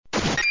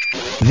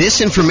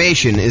This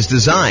information is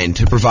designed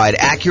to provide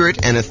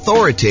accurate and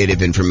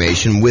authoritative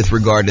information with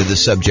regard to the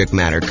subject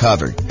matter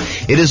covered.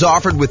 It is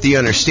offered with the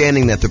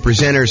understanding that the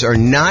presenters are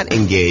not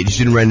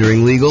engaged in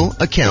rendering legal,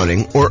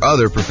 accounting, or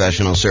other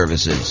professional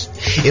services.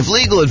 If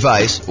legal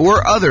advice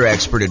or other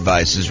expert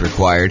advice is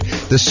required,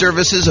 the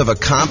services of a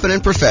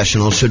competent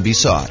professional should be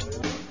sought.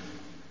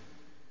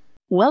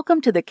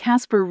 Welcome to the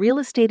Casper Real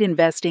Estate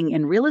Investing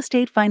and Real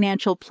Estate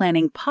Financial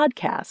Planning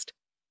podcast.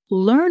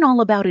 Learn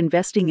all about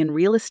investing in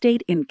real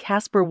estate in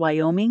Casper,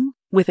 Wyoming,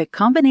 with a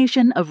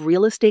combination of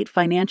real estate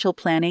financial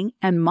planning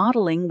and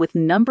modeling with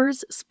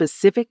numbers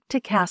specific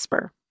to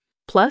Casper,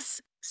 plus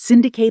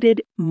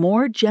syndicated,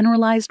 more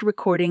generalized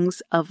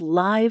recordings of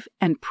live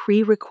and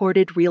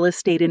pre-recorded real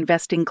estate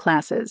investing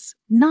classes,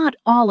 not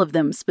all of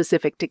them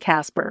specific to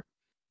Casper.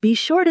 Be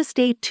sure to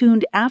stay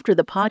tuned after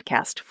the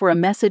podcast for a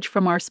message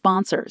from our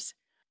sponsors.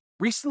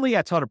 Recently,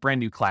 I taught a brand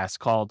new class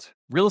called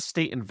Real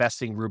Estate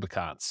Investing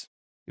Rubicons.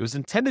 It was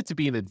intended to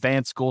be an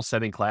advanced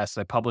goal-setting class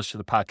that I published to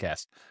the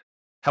podcast.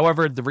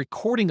 However, the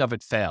recording of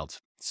it failed,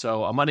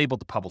 so I'm unable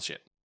to publish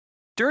it.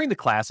 During the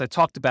class, I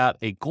talked about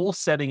a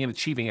goal-setting and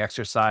achieving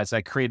exercise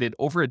I created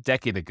over a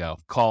decade ago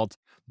called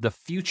the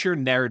Future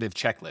Narrative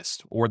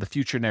Checklist, or the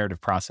Future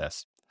Narrative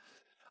Process.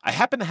 I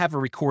happen to have a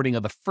recording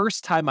of the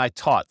first time I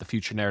taught the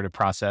Future Narrative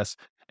Process,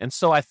 and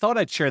so I thought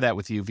I'd share that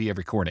with you via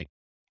recording.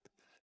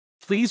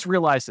 Please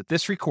realize that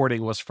this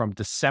recording was from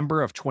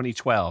December of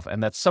 2012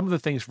 and that some of the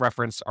things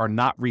referenced are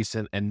not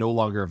recent and no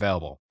longer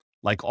available.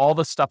 Like all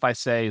the stuff I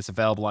say is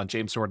available on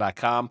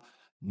jamesorr.com,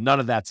 none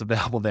of that's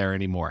available there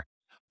anymore.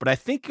 But I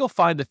think you'll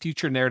find the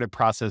future narrative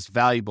process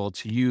valuable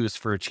to use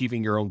for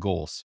achieving your own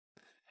goals.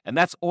 And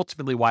that's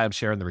ultimately why I'm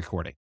sharing the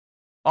recording.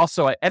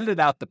 Also, I edited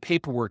out the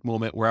paperwork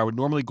moment where I would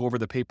normally go over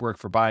the paperwork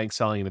for buying,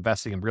 selling, and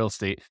investing in real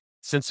estate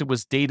since it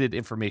was dated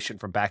information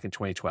from back in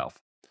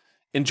 2012.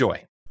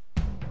 Enjoy.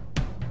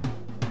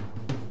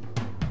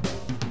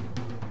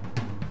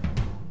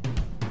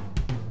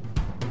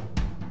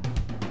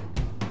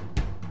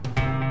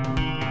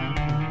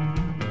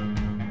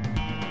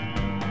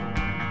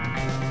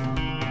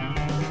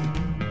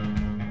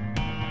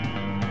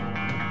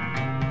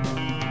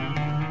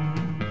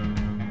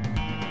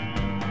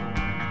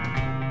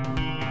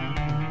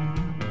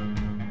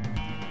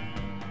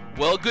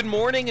 Well, good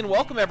morning and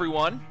welcome,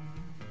 everyone.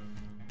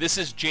 This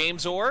is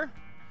James Orr,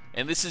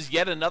 and this is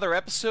yet another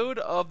episode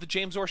of The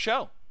James Orr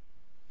Show.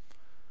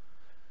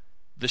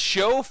 The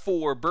show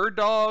for bird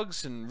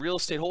dogs and real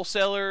estate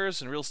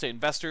wholesalers and real estate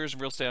investors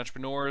and real estate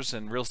entrepreneurs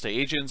and real estate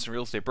agents and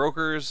real estate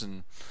brokers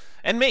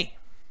and me.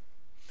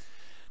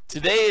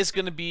 Today is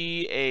going to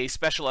be a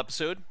special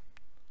episode.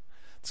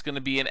 It's going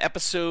to be an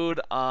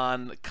episode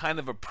on kind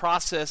of a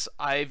process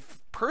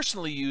I've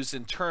personally used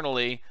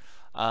internally,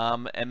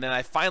 and then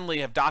I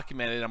finally have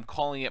documented. I'm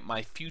calling it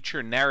my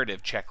future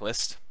narrative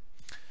checklist.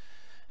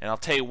 And I'll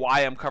tell you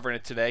why I'm covering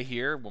it today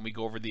here when we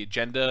go over the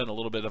agenda and a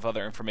little bit of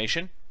other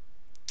information.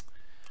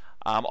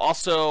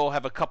 Also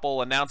have a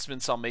couple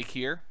announcements I'll make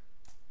here.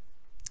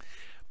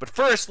 But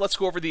first, let's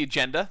go over the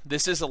agenda.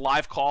 This is a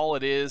live call.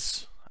 It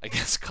is, I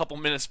guess, a couple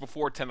minutes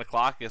before 10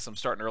 o'clock. I guess I'm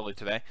starting early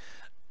today.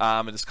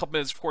 It is a couple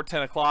minutes before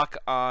 10 o'clock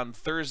on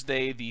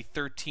Thursday, the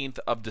 13th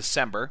of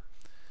December.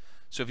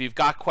 So if you've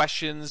got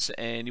questions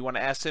and you want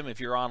to ask them, if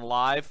you're on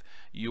live,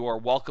 you are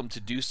welcome to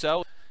do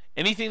so.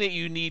 Anything that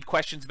you need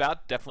questions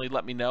about, definitely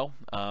let me know.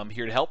 I'm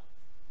here to help.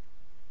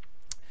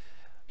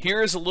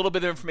 Here's a little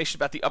bit of information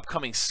about the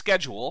upcoming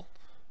schedule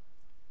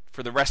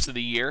for the rest of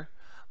the year.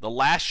 The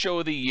last show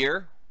of the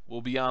year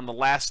will be on the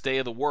last day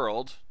of the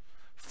world,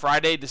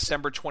 Friday,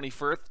 December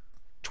 21st,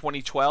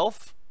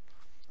 2012.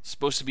 It's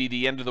supposed to be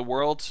the end of the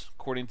world,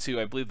 according to,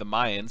 I believe, the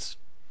Mayans.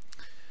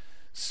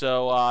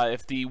 So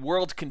if the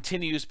world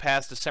continues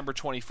past December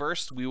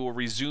 21st, we will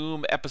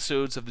resume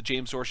episodes of the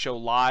James Orr Show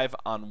live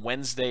on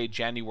Wednesday,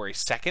 January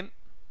 2nd.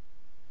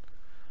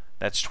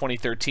 That's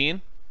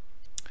 2013.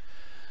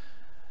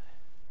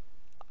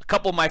 A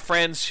couple of my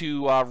friends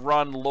who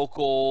run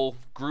local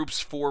groups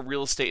for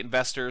real estate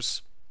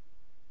investors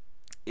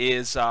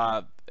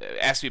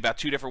asked me about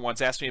two different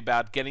ones. Asked me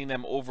about getting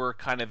them over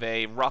kind of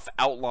a rough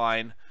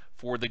outline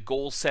for the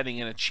goal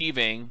setting and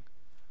achieving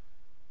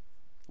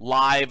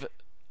live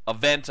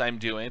event I'm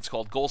doing. It's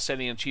called Goal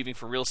Setting and Achieving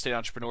for Real Estate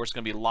Entrepreneurs. It's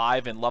going to be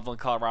live in Loveland,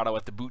 Colorado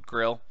at the Boot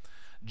Grill,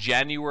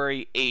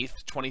 January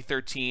 8th,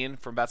 2013,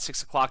 from about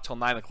 6 o'clock till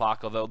 9 o'clock,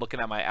 although looking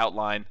at my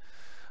outline,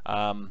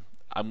 I'm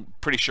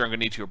pretty sure I'm going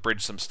to need to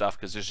abridge some stuff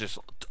because there's just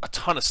a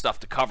ton of stuff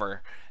to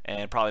cover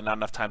and probably not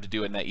enough time to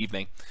do it in that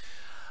evening.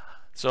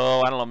 So,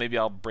 I don't know, maybe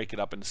I'll break it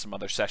up into some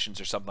other sessions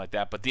or something like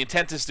that. But the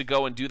intent is to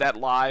go and do that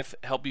live,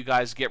 help you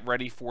guys get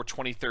ready for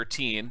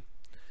 2013.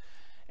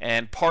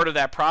 And part of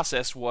that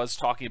process was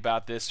talking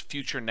about this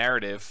future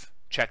narrative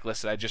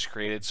checklist that I just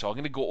created. So I'm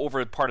going to go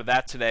over part of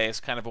that today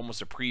as kind of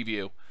almost a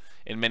preview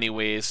in many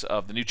ways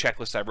of the new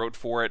checklist I wrote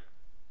for it.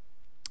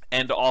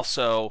 And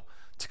also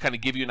to kind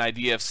of give you an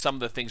idea of some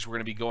of the things we're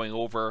going to be going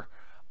over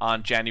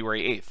on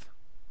January 8th.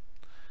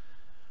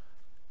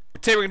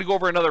 Today we're going to go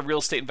over another real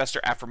estate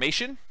investor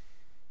affirmation.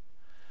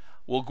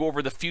 We'll go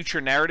over the future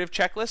narrative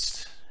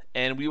checklist.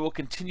 and we will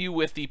continue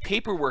with the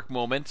paperwork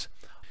moment.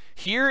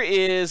 Here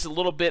is a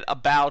little bit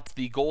about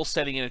the goal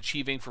setting and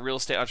achieving for real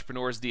estate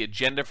entrepreneurs, the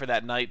agenda for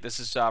that night. This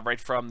is right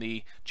from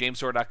the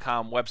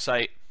jamesor.com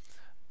website,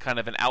 kind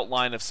of an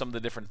outline of some of the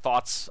different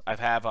thoughts I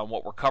have on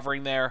what we're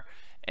covering there.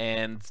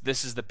 And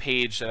this is the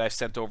page that I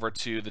sent over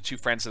to the two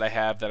friends that I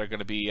have that are going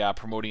to be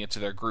promoting it to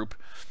their group.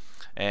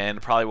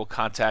 And probably will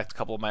contact a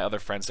couple of my other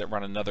friends that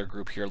run another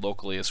group here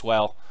locally as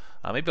well.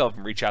 Maybe I'll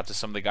even reach out to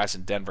some of the guys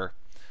in Denver.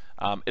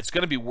 It's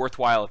going to be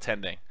worthwhile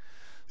attending.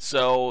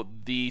 So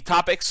the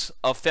topics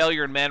of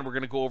failure in men, we're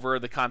going to go over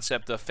the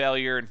concept of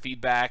failure and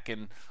feedback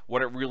and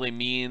what it really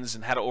means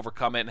and how to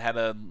overcome it and how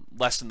to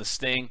lessen the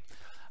sting.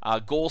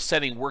 Goal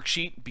setting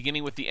worksheet,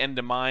 beginning with the end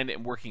in mind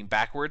and working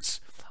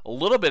backwards. A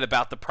little bit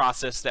about the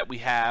process that we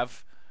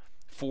have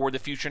for the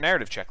future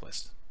narrative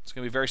checklist. It's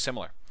going to be very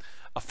similar.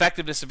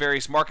 Effectiveness of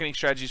various marketing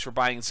strategies for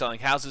buying and selling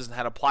houses and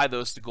how to apply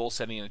those to goal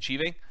setting and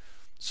achieving.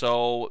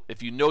 So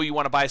if you know you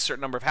want to buy a certain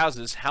number of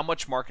houses, how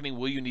much marketing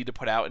will you need to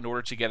put out in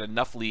order to get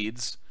enough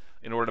leads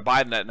in order to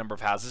buy that number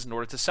of houses, in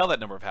order to sell that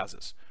number of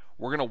houses?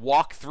 We're going to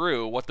walk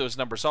through what those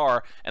numbers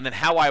are and then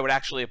how I would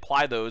actually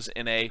apply those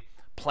in a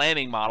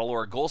planning model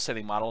or a goal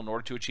setting model in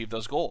order to achieve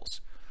those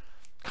goals.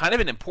 Kind of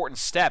an important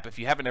step if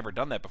you haven't ever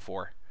done that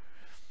before.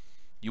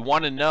 You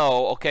want to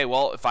know, okay,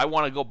 well, if I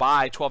want to go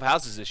buy 12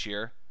 houses this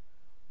year,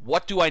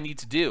 what do I need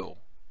to do?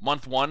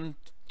 Month 1,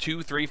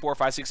 2, 3, 4,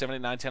 5, 6, 7,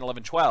 8, 9, 10,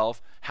 11,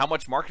 12, how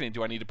much marketing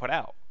do I need to put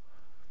out?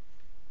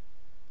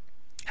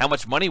 How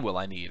much money will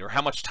I need? Or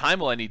how much time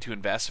will I need to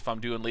invest if I'm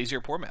doing lazy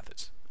or poor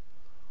methods?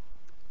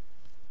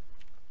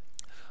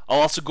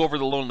 I'll also go over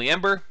the Lonely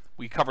Ember.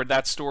 We covered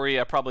that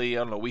story probably,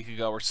 a week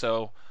ago or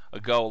so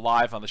ago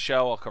live on the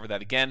show. I'll cover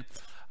that again.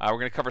 We're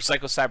going to cover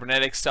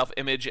psycho-cybernetics,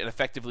 self-image, and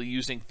effectively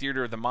using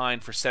theater of the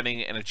mind for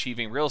setting and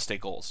achieving real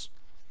estate goals.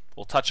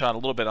 We'll touch on a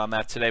little bit on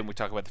that today when we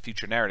talk about the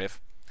future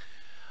narrative.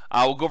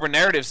 We'll go over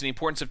narratives and the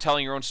importance of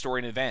telling your own story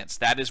in advance.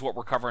 That is what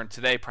we're covering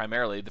today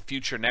primarily. The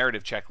future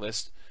narrative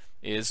checklist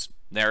is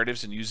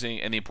narratives and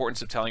the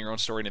importance of telling your own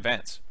story in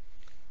advance.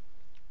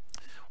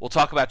 We'll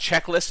talk about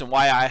checklists and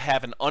why I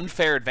have an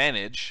unfair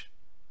advantage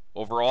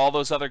over all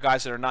those other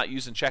guys that are not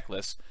using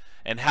checklists,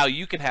 and how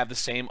you can have the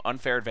same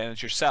unfair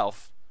advantage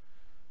yourself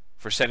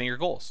for setting your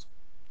goals.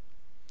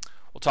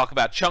 We'll talk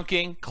about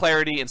chunking,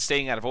 clarity, and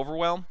staying out of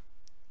overwhelm.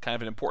 Kind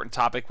of an important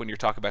topic when you're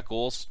talking about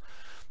goals.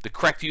 The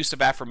correct use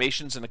of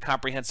affirmations and a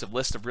comprehensive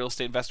list of real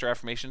estate investor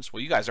affirmations.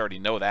 Well, you guys already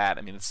know that.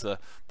 I mean, it's the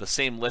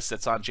same list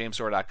that's on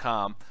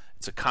jamesor.com.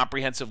 It's a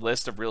comprehensive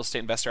list of real estate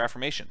investor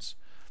affirmations.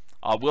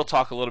 We'll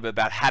talk a little bit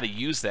about how to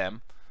use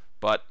them,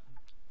 but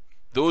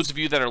those of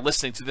you that are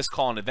listening to this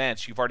call in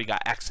advance, you've already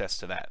got access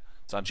to that.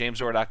 It's on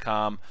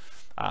jamesor.com.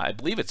 I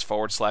believe it's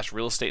 /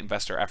 real estate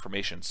investor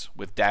affirmations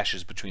with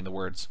dashes between the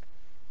words.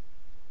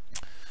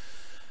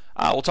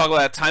 We'll talk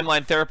about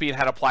timeline therapy and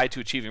how to apply it to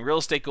achieving real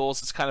estate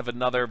goals. It's kind of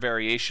another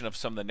variation of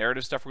some of the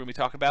narrative stuff we're going to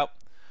be talking about.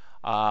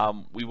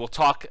 We will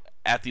talk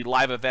at the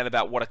live event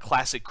about what a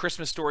classic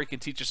Christmas story can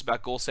teach us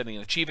about goal setting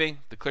and achieving.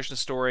 The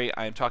Christmas story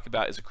I am talking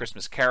about is A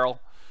Christmas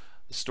Carol,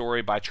 the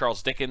story by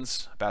Charles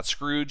Dickens about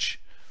Scrooge.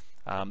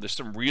 There's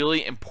some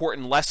really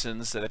important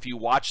lessons that if you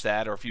watch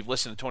that, or if you've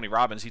listened to Tony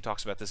Robbins, he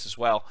talks about this as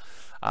well.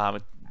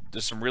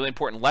 There's some really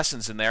important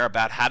lessons in there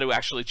about how to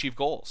actually achieve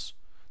goals.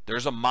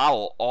 There's a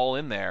model all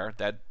in there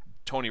that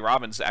Tony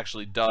Robbins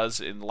actually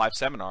does in live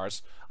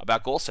seminars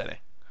about goal setting.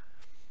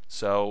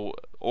 So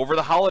over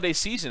the holiday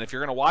season, if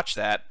you're going to watch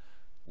that,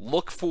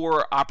 look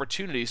for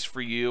opportunities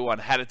for you on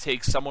how to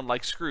take someone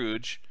like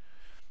Scrooge,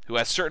 who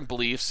has certain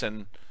beliefs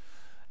and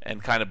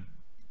kind of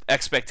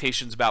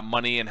expectations about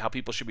money and how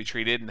people should be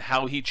treated, and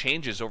how he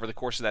changes over the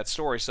course of that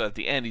story so that at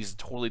the end he's a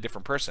totally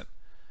different person.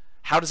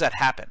 How does that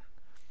happen?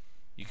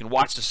 You can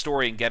watch the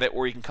story and get it,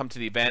 or you can come to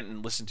the event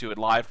and listen to it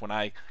live when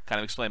I kind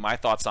of explain my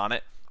thoughts on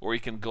it, or you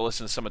can go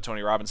listen to some of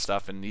Tony Robbins'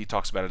 stuff and he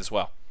talks about it as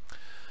well.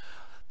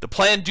 The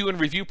plan, do, and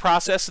review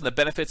process and the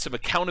benefits of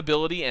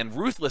accountability and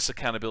ruthless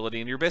accountability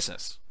in your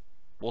business.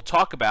 We'll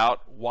talk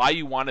about why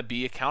you want to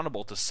be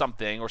accountable to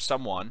something or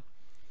someone,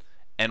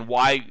 and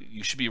why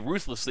you should be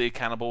ruthlessly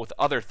accountable with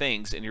other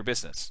things in your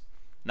business.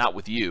 Not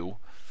with you.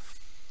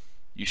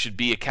 You should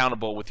be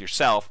accountable with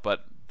yourself,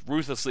 but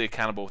ruthlessly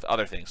accountable with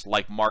other things,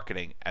 like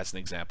marketing, as an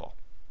example.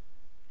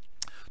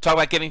 Talk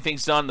about getting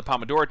things done, the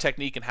Pomodoro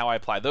technique, and how I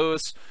apply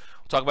those.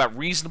 We'll talk about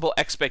reasonable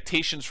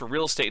expectations for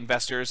real estate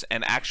investors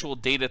and actual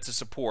data to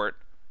support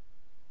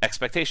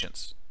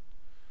expectations.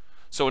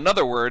 So in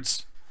other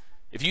words,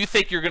 if you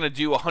think you're going to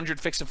do 100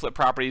 fix and flip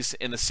properties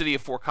in the city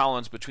of Fort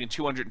Collins between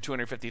 200 and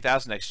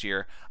 250,000 next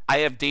year, I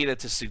have data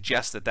to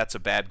suggest that that's a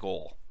bad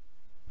goal.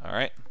 All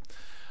right.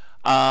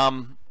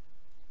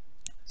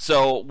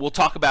 So we'll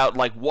talk about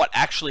like what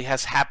actually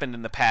has happened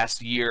in the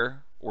past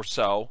year or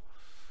so,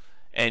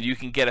 and you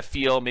can get a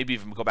feel, maybe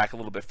even go back a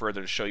little bit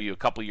further to show you a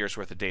couple years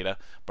worth of data.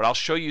 But I'll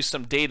show you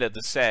some data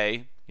to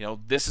say, you know,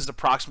 this is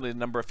approximately the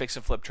number of fix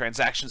and flip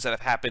transactions that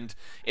have happened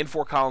in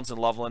Fort Collins and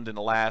Loveland in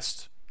the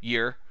last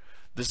year.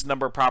 This is the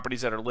number of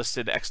properties that are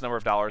listed X number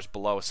of dollars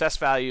below assessed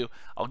value.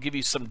 I'll give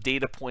you some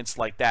data points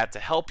like that to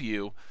help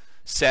you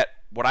set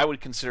what I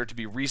would consider to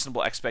be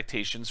reasonable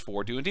expectations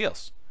for doing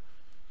deals.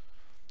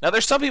 Now,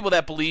 there's some people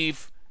that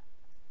believe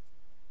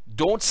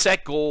don't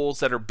set goals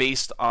that are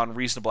based on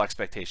reasonable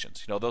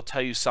expectations. They'll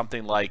tell you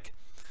something like,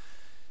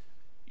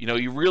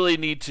 you really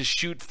need to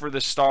shoot for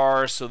the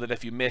stars so that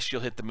if you miss,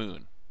 you'll hit the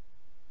moon.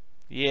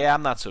 Yeah,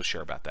 I'm not so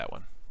sure about that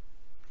one.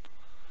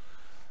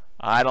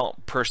 I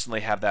don't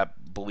personally have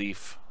that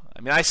belief.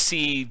 I mean, I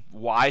see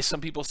why some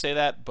people say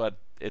that, but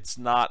it's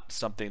not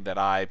something that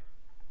I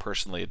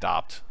personally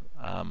adopt.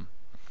 And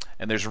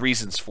there's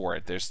reasons for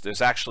it.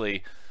 There's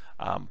actually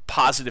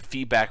positive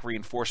feedback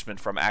reinforcement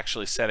from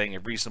actually setting a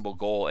reasonable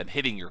goal and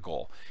hitting your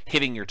goal,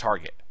 hitting your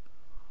target.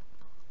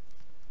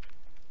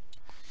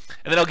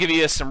 And then I'll give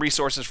you some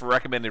resources for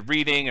recommended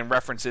reading and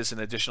references and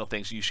additional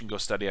things you should go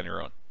study on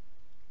your own.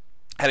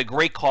 I had a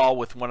great call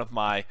with one of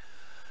my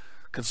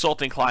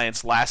consulting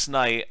clients last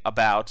night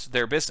about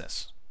their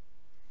business.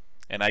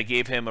 And I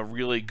gave him a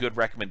really good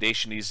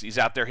recommendation. He's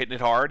out there hitting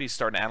it hard. He's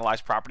starting to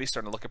analyze properties,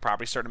 starting to look at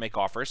properties, starting to make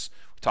offers.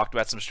 We talked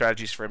about some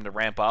strategies for him to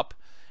ramp up.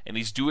 And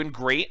he's doing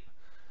great.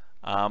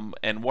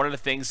 And one of the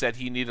things that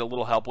he needed a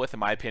little help with, in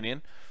my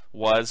opinion,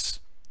 was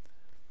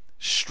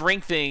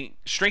strengthening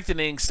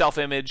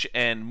self-image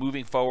and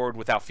moving forward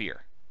without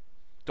fear.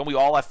 Don't we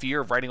all have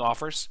fear of writing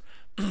offers?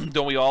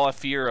 Don't we all have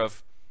fear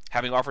of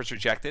having offers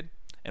rejected?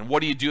 And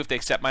what do you do if they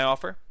accept my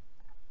offer?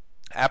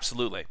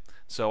 Absolutely.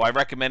 So I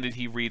recommended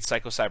he read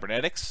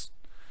Psycho-Cybernetics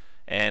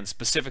and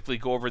specifically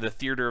go over the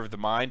theater of the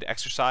mind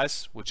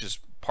exercise, which is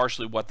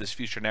partially what this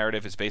future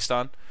narrative is based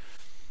on.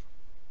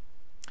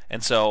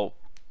 And so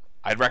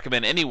I'd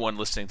recommend anyone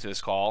listening to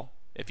this call,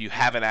 if you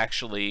haven't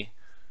actually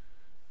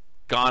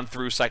gone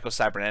through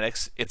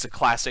Psycho-Cybernetics, it's a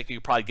classic. You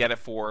could probably get it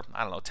for,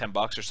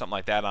 $10 or something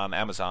like that on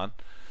Amazon.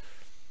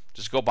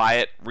 Just go buy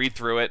it, read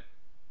through it.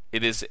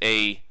 It is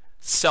a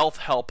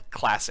self-help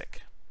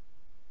classic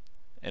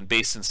and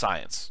based in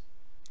science.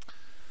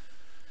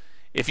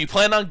 If you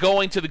plan on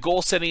going to the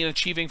goal setting and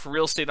achieving for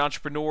real estate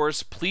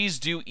entrepreneurs, please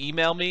do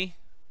email me,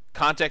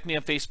 contact me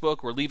on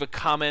Facebook, or leave a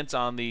comment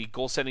on the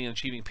goal setting and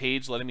achieving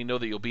page letting me know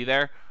that you'll be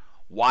there.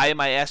 Why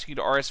am I asking you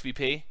to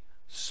RSVP?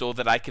 So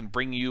that I can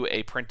bring you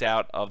a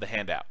printout of the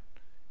handout.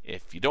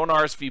 If you don't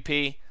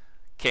RSVP,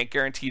 can't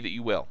guarantee that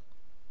you will.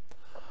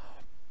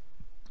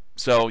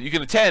 So you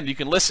can attend, you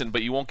can listen,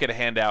 but you won't get a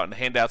handout, and the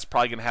handout's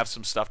probably going to have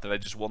some stuff that I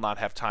just will not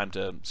have time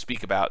to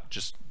speak about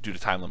just due to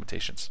time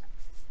limitations.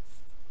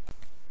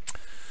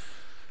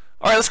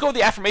 All right, let's go with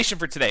the affirmation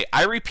for today.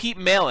 I repeat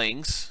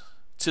mailings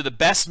to the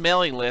best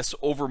mailing list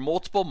over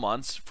multiple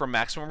months for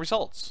maximum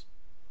results.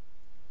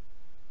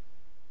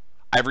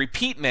 I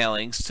repeat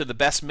mailings to the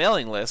best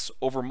mailing lists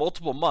over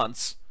multiple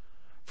months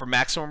for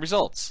maximum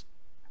results.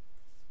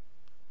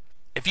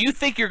 If you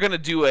think you're going to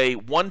do a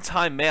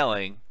one-time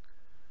mailing,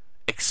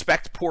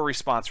 expect poor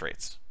response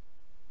rates.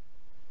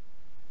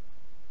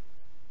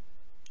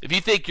 If you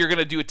think you're going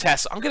to do a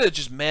test, I'm going to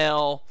just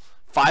mail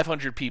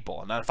 500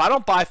 people. And if I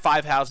don't buy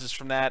 5 houses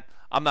from that,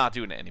 I'm not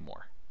doing it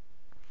anymore.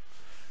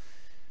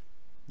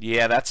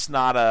 Yeah, that's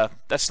not a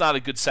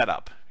good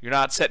setup. You're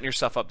not setting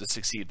yourself up to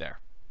succeed there.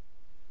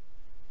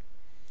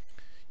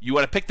 You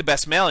want to pick the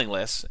best mailing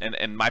lists,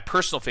 and my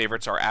personal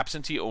favorites are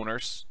absentee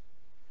owners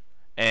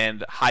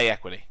and high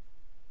equity.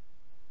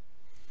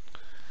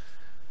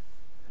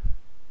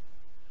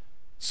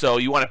 So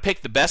you want to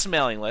pick the best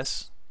mailing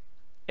lists,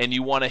 and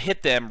you want to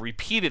hit them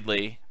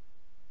repeatedly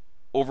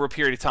over a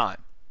period of time.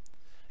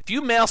 If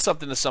you mail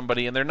something to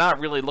somebody and they're not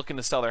really looking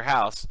to sell their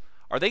house,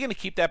 are they going to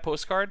keep that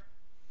postcard?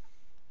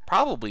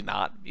 Probably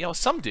not.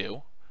 Some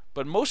do,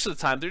 but most of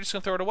the time they're just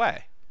going to throw it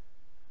away.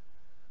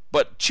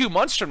 But 2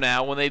 months from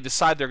now, when they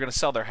decide they're going to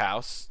sell their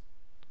house,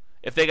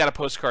 if they got a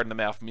postcard in the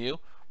mail from you,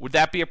 would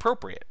that be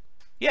appropriate?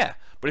 Yeah,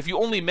 but if you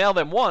only mail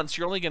them once,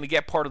 you're only going to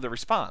get part of the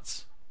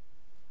response.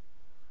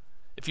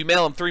 If you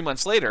mail them 3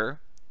 months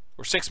later,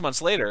 or 6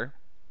 months later,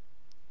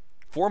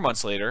 4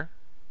 months later,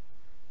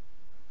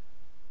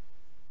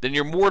 then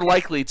you're more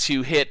likely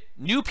to hit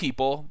new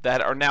people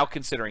that are now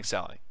considering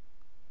selling.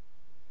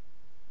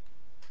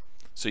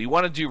 So you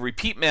want to do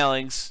repeat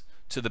mailings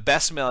to the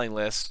best mailing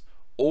list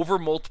over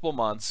multiple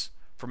months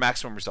for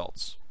maximum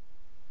results.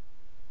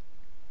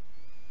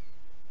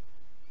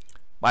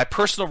 My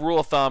personal rule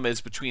of thumb is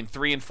between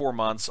 3 and 4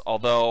 months,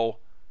 although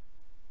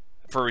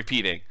for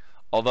repeating.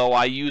 Although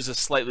I use a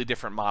slightly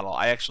different model.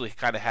 I actually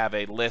kind of have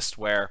a list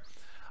where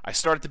I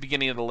start at the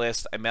beginning of the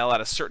list, I mail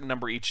out a certain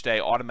number each day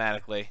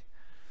automatically,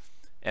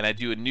 and I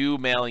do a new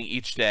mailing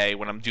each day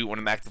when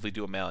I'm actively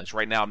doing mailings.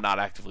 Right now I'm not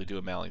actively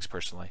doing mailings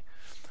personally.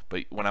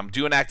 But when I'm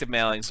doing active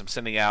mailings, I'm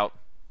sending out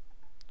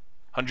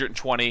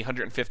 120,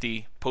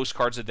 150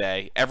 postcards a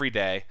day, every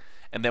day.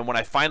 And then when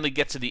I finally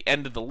get to the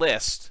end of the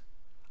list,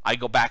 I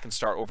go back and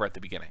start over at the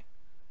beginning.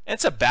 And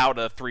it's about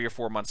a 3 or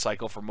 4 month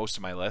cycle for most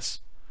of my lists.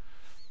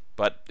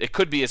 But it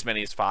could be as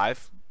many as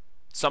 5.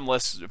 Some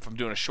lists, if I'm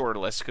doing a shorter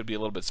list, could be a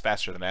little bit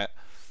faster than that.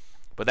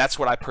 But that's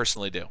what I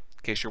personally do.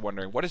 In case you're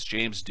wondering, what does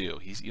James do?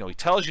 He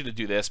tells you to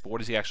do this, but what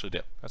does he actually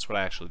do? That's what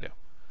I actually do.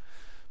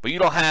 But you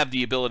don't have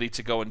the ability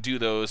to go and do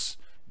those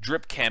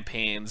drip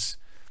campaigns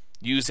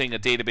using a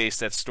database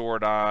that's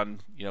stored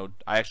on,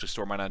 I actually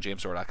store mine on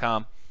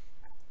jamesdoor.com.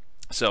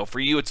 So for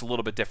you, it's a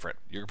little bit different.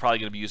 You're probably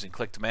going to be using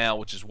click-to-mail,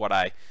 which is what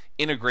I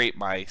integrate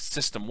my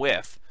system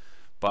with,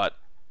 but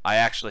I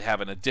actually have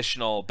an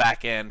additional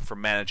back end for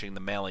managing the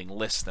mailing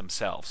lists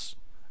themselves.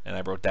 And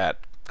I wrote that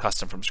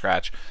custom from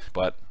scratch,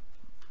 but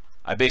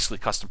I basically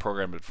custom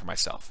programmed it for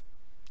myself.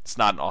 It's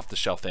not an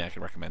off-the-shelf thing I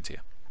can recommend to you.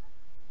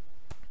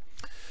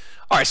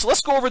 All right, so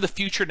let's go over the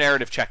future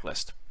narrative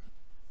checklist.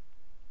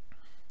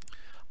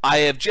 I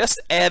have just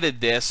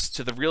added this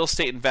to the real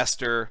estate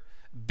investor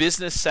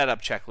business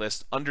setup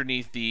checklist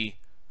underneath the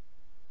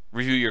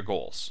review your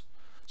goals.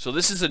 So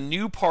this is a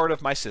new part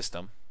of my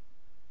system,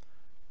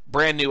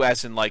 brand new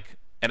as in like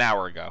an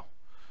hour ago.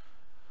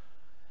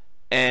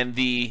 And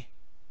the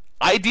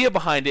idea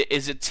behind it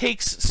is it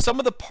takes some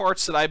of the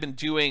parts that I've been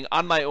doing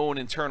on my own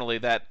internally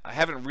that I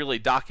haven't really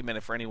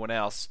documented for anyone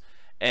else,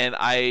 and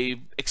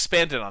I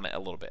expanded on it a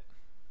little bit.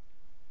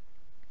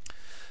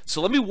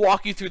 So let me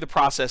walk you through the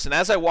process, and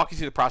as I walk you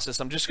through the process,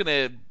 I'm just going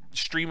to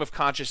stream of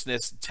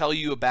consciousness tell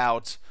you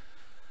about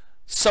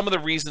some of the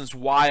reasons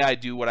why I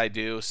do what I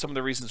do, some of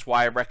the reasons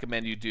why I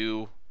recommend you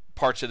do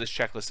parts of this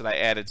checklist that I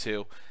added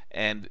to,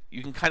 and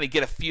you can kind of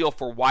get a feel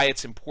for why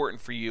it's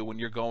important for you when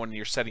you're going and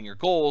you're setting your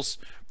goals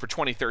for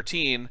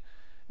 2013,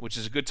 which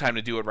is a good time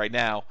to do it right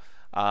now,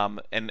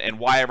 and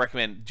why I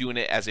recommend doing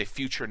it as a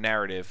future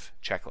narrative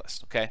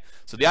checklist. Okay,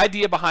 so the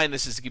idea behind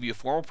this is to give you a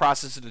formal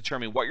process to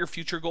determine what your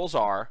future goals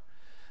are,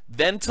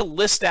 then to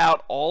list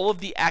out all of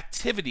the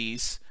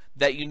activities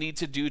that you need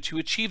to do to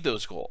achieve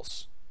those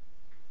goals.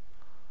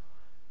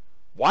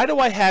 Why do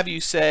I have you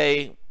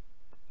say,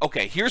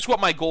 okay, here's what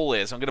my goal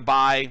is. I'm going to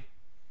buy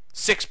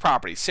 6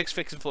 properties, 6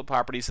 fix and flip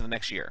properties in the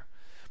next year.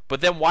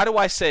 But then why do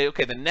I say,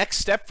 okay, the next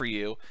step for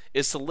you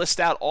is to list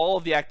out all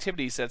of the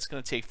activities that it's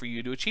going to take for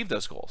you to achieve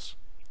those goals?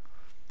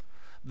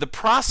 The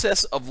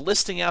process of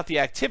listing out the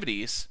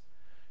activities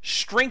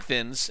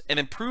strengthens and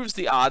improves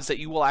the odds that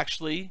you will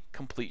actually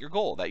complete your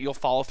goal, that you'll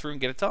follow through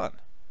and get it done.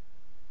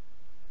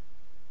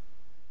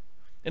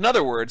 In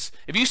other words,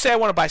 if you say I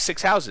want to buy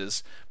 6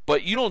 houses,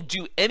 but you don't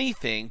do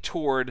anything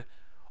toward,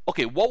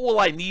 okay, what will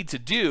I need to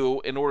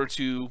do in order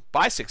to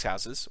buy 6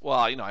 houses? Well,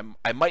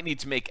 I might need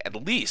to make at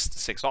least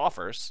 6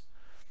 offers.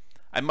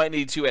 I might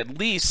need to at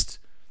least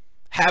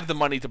have the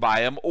money to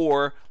buy them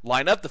or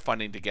line up the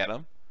funding to get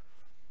them.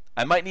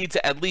 I might need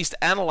to at least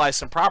analyze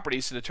some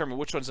properties to determine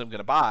which ones I'm going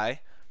to buy.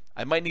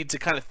 I might need to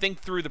kind of think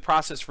through the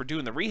process for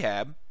doing the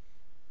rehab.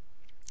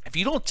 If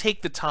you don't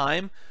take the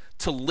time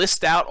to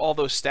list out all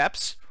those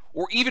steps,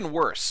 or even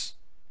worse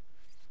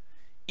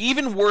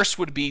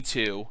would be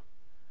to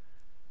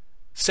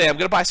say, I'm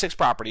going to buy 6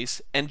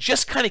 properties, and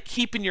just kind of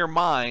keep in your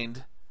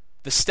mind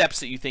the steps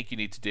that you think you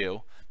need to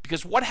do.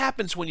 Because what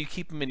happens when you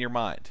keep them in your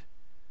mind?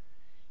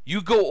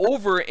 You go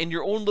over in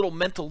your own little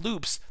mental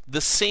loops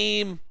the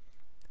same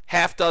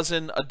half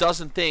dozen, a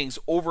dozen things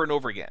over and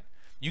over again.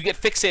 You get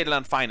fixated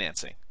on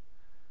financing.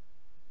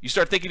 You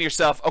start thinking to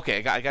yourself, okay,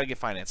 I got to get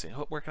financing.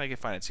 Where can I get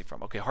financing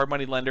from? Okay, hard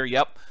money lender,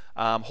 yep.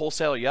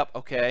 Wholesaler, yep,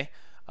 okay.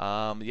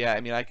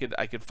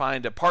 I could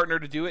find a partner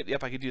to do it.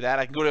 Yep, I could do that.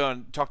 I can go down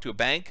and talk to a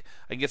bank.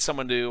 I can get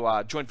someone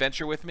to joint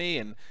venture with me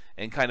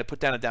and kind of put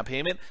down a down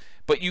payment.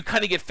 But you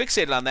kind of get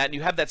fixated on that, and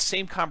you have that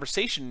same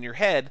conversation in your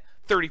head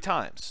 30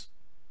 times,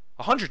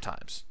 100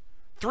 times,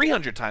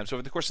 300 times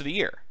over the course of the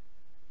year.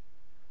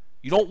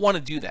 You don't want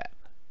to do that.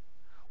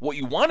 What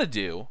you want to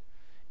do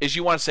is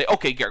you want to say,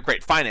 okay,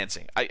 great,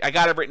 financing. I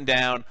got it written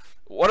down.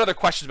 What other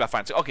questions about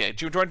financing? Okay,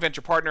 joint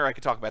venture partner, I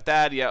could talk about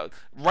that. Yeah,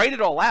 write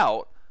it all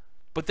out.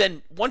 But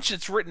then once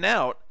it's written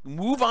out,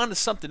 move on to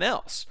something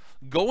else.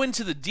 Go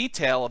into the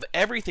detail of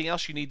everything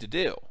else you need to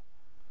do.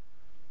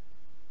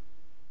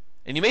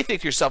 And you may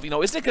think to yourself,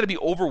 isn't it going to be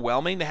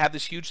overwhelming to have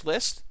this huge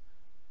list?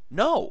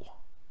 No.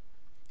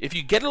 If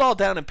you get it all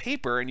down in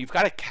paper and you've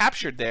got it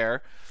captured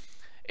there,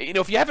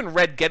 if you haven't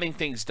read Getting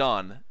Things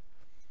Done,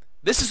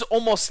 this is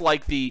almost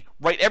like the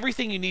write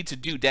everything you need to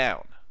do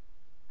down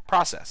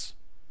process.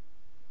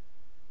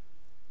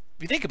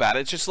 If you think about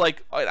it, it's just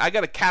like, I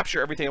got to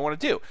capture everything I want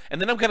to do. And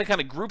then I'm going to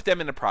kind of group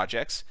them into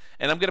projects,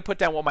 and I'm going to put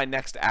down what my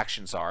next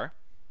actions are.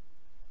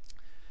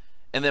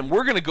 And then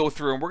we're going to go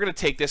through and we're going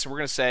to take this and we're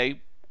going to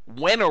say,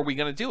 when are we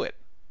going to do it?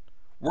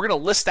 We're going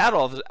to list out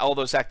all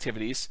those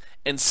activities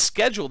and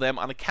schedule them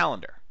on a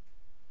calendar.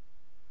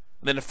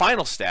 And then the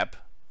final step,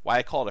 why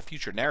I call it a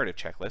future narrative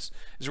checklist,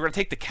 is we're going to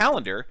take the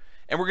calendar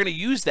and we're going to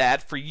use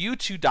that for you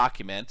to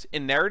document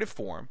in narrative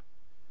form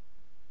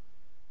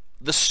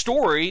the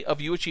story of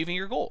you achieving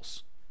your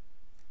goals.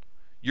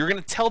 You're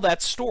going to tell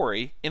that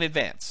story in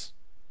advance.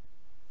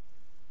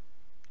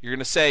 You're going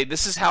to say,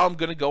 this is how I'm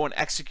going to go and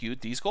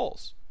execute these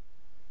goals.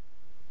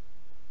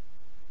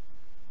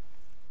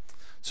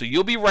 So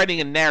you'll be writing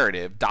a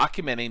narrative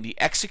documenting the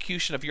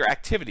execution of your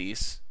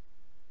activities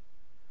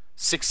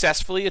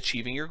successfully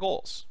achieving your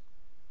goals.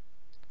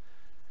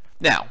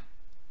 Now,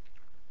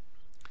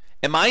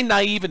 am I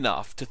naive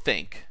enough to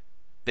think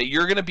that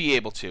you're going to be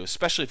able to,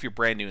 especially if you're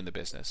brand new in the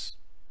business,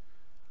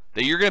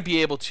 that you're going to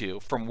be able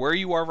to, from where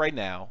you are right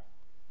now,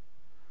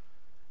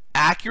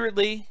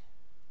 accurately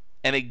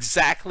and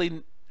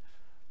exactly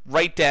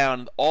write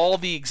down all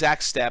the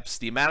exact steps,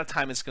 the amount of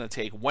time it's going to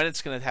take, when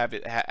it's going to have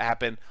it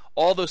happen,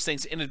 all those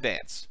things in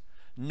advance.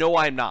 No,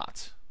 I'm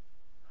not.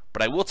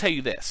 But I will tell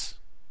you this.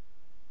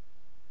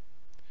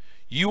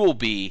 You will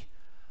be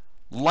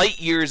light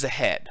years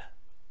ahead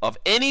of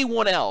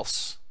anyone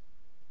else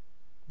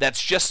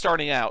that's just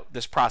starting out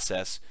this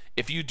process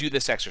if you do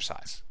this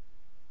exercise.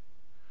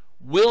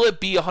 Will it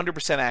be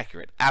 100%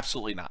 accurate?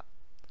 Absolutely not.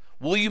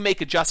 Will you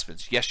make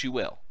adjustments? Yes, you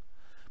will.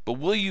 But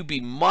will you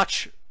be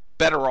much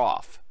better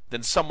off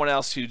than someone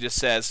else who just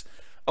says,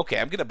 okay,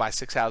 I'm going to buy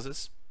 6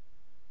 houses,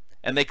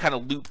 and they kind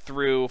of loop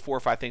through 4 or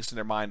 5 things in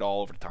their mind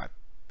all over the time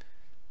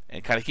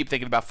and kind of keep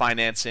thinking about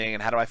financing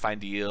and how do I find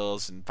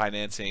deals and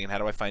financing and how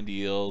do I find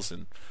deals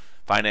and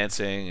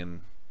financing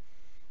and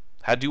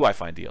how do I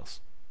find deals?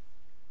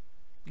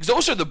 Because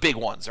those are the big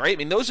ones, right? I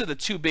mean, those are the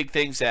 2 big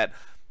things that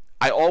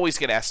I always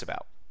get asked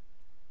about.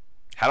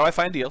 How do I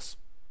find deals?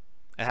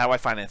 And how do I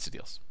finance the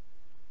deals?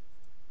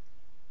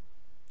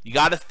 You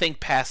got to think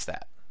past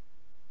that.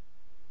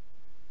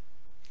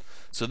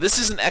 So this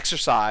is an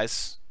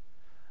exercise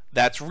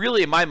that's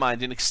really, in my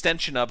mind, an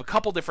extension of a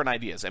couple different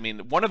ideas. I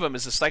mean, one of them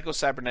is the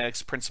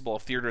psychocybernetics principle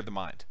of theater of the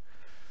mind.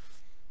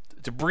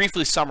 To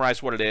briefly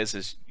summarize what it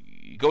is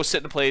you go sit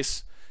in a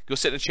place, go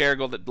sit in a chair,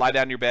 go lie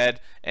down in your bed,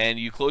 and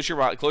you close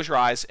your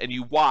eyes, and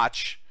you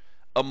watch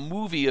a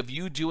movie of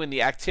you doing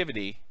the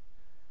activity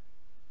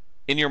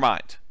in your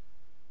mind.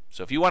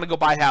 So if you want to go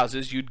buy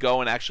houses, you'd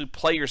go and actually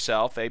play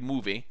yourself a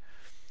movie,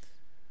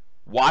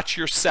 watch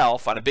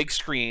yourself on a big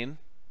screen,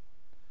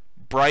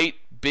 bright,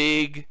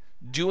 big,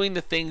 doing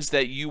the things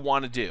that you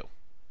want to do.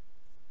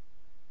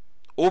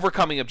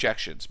 Overcoming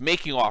objections,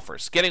 making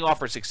offers, getting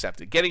offers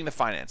accepted, getting the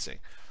financing,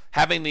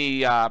 having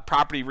the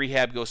property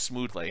rehab go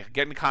smoothly,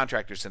 getting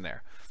contractors in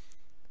there.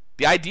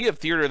 The idea of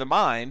theater of the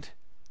mind,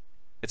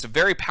 it's a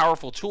very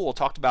powerful tool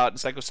talked about in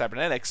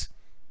psychocybernetics,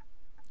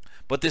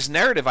 but this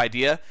narrative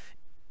idea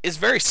is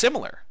very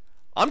similar.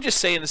 I'm just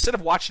saying instead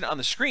of watching it on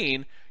the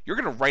screen, you're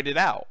going to write it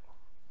out.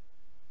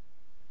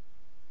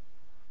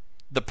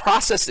 The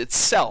process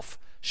itself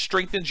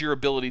strengthens your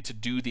ability to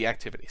do the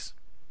activities.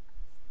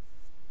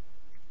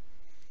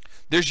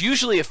 There's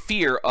usually a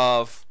fear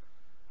of,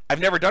 I've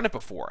never done it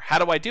before. How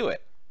do I do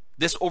it?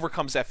 This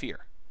overcomes that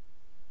fear.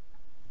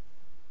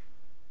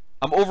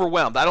 I'm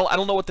overwhelmed. I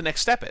don't know what the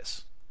next step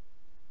is.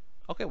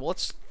 Okay, well,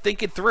 let's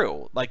think it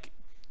through. Like,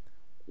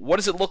 what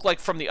does it look like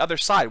from the other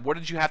side? What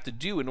did you have to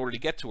do in order to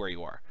get to where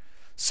you are?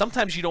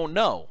 Sometimes you don't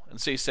know. And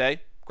so you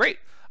say, great,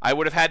 I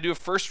would have had to have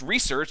first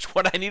researched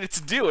what I needed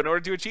to do in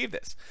order to achieve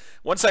this.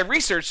 Once I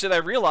researched it, I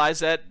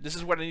realized that this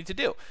is what I need to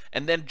do.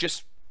 And then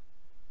just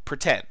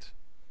pretend.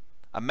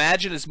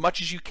 Imagine as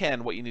much as you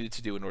can what you needed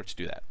to do in order to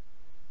do that.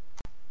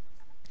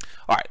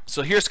 All right,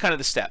 so here's kind of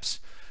the steps.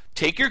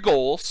 Take your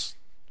goals,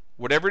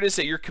 whatever it is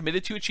that you're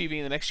committed to achieving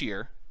in the next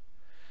year,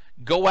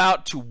 go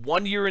out to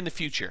 1 year in the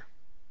future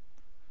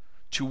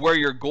to where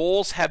your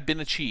goals have been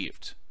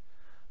achieved.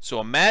 So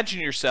imagine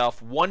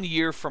yourself 1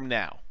 year from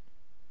now.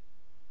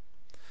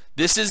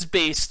 This is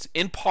based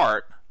in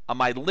part on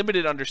my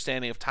limited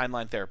understanding of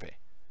timeline therapy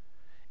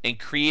and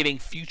creating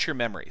future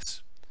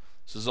memories.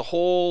 So there's a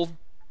whole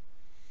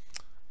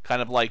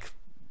kind of like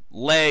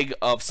leg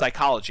of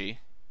psychology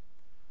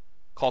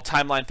called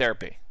timeline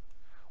therapy,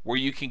 where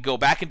you can go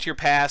back into your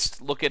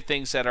past, look at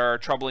things that are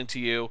troubling to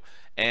you,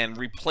 and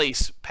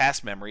replace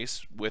past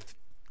memories with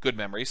good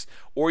memories.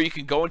 Or you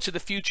can go into the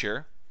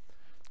future,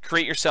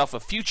 create yourself a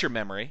future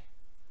memory,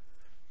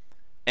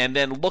 and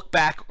then look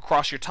back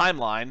across your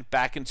timeline,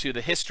 back into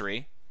the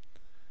history,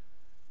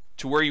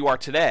 to where you are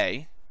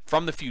today,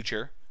 from the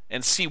future,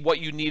 and see what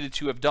you needed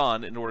to have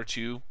done in order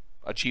to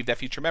achieve that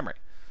future memory.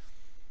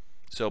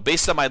 So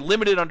based on my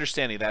limited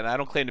understanding of that, and I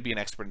don't claim to be an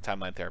expert in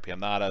timeline therapy. I'm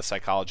not a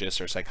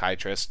psychologist or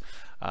psychiatrist,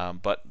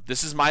 but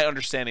this is my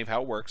understanding of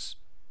how it works.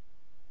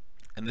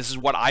 And this is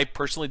what I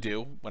personally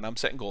do when I'm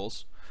setting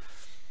goals.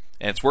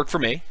 And it's worked for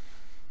me.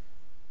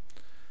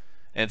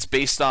 And it's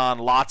based on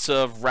lots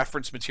of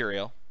reference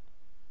material.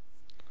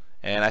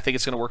 And I think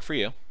it's going to work for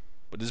you.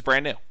 But this is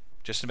brand new.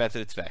 Just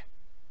invented it today.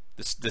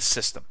 This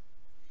system.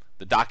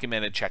 The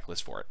documented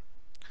checklist for it.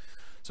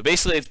 So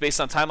basically, it's based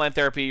on timeline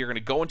therapy. You're going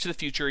to go into the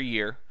future a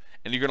year.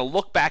 And you're going to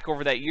look back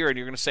over that year and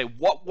you're going to say,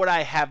 what would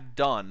I have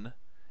done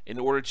in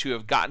order to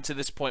have gotten to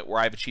this point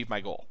where I've achieved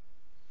my goal?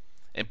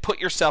 And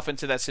put yourself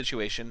into that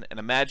situation and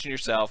imagine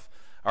yourself,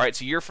 all right, it's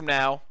a year from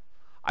now.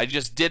 I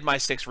just did my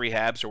 6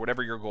 rehabs or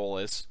whatever your goal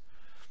is.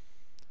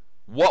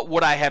 What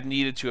would I have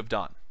needed to have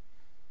done?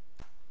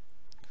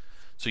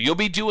 So you'll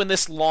be doing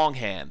this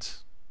longhand,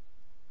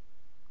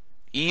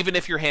 even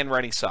if your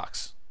handwriting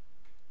sucks.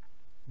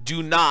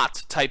 Do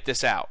not type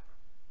this out.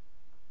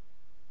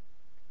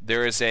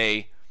 There is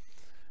a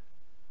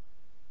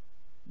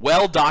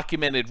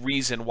well-documented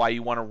reason why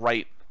you want to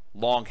write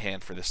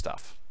longhand for this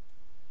stuff.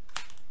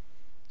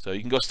 So you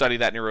can go study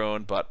that on your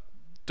own, but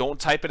don't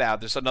type it out.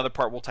 There's another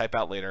part we'll type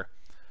out later.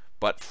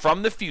 But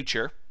from the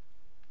future,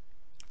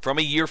 from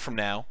a year from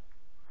now,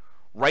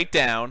 write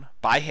down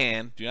by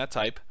hand, do not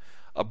type,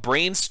 a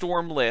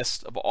brainstorm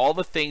list of all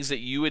the things that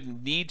you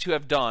would need to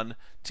have done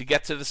to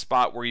get to the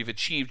spot where you've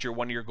achieved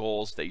one of your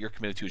goals that you're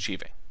committed to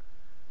achieving.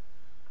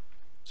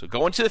 So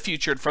go into the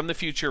future, and from the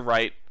future,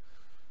 write,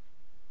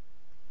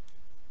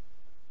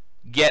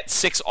 get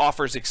 6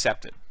 offers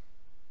accepted.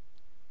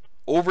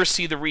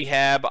 Oversee the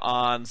rehab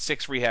on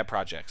 6 rehab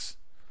projects.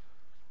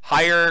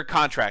 Hire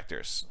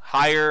contractors.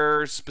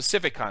 Hire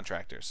specific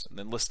contractors. And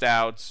then list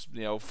out,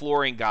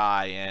 flooring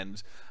guy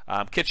and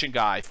kitchen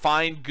guy.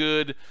 Find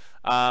good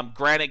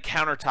granite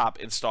countertop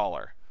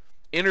installer.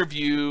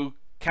 Interview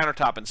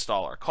countertop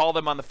installer. Call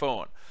them on the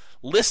phone.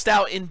 List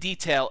out in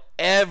detail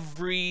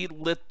every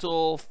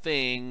little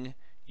thing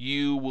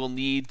you will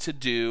need to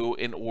do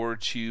in order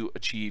to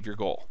achieve your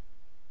goal.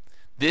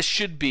 This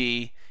should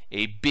be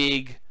a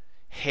big,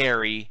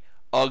 hairy,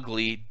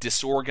 ugly,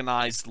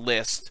 disorganized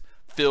list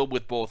filled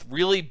with both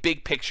really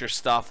big picture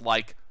stuff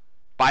like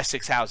buy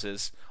 6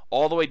 houses,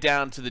 all the way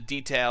down to the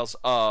details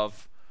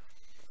of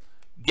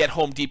get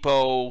Home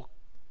Depot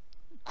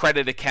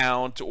credit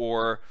account,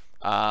 or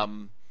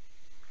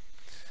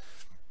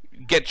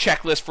get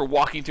checklist for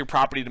walking through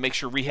property to make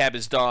sure rehab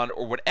is done,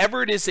 or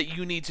whatever it is that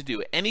you need to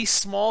do. Any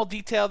small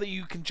detail that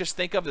you can just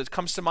think of that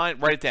comes to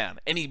mind, write it down.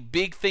 Any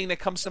big thing that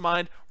comes to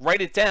mind,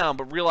 write it down,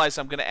 but realize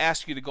I'm going to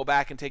ask you to go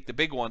back and take the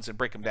big ones and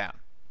break them down.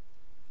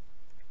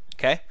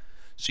 Okay?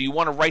 So you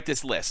want to write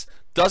this list.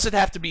 Does it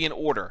have to be in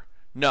order?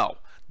 No.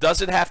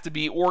 Does it have to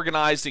be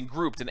organized and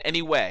grouped in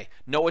any way?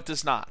 No, it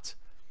does not.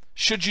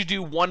 Should you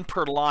do 1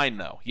 per line,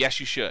 though? Yes,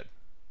 you should.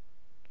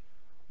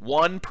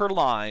 1 per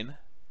line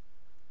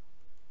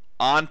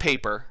on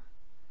paper.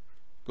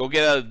 Go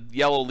get a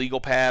yellow legal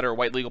pad or a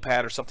white legal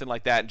pad or something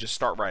like that and just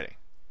start writing.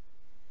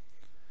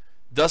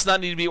 Does not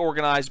need to be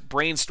organized.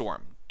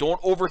 Brainstorm.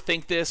 Don't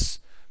overthink this.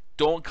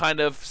 Don't kind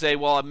of say,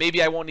 well,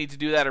 maybe I won't need to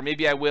do that, or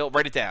maybe I will.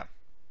 Write it down.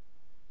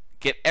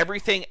 Get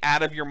everything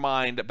out of your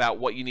mind about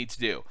what you need to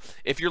do.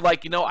 If you're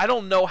like, I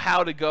don't know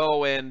how to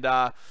go and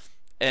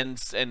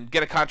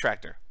get a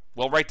contractor.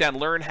 Well, write down,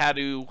 learn how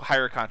to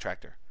hire a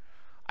contractor.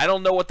 I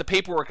don't know what the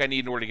paperwork I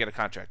need in order to get a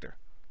contractor.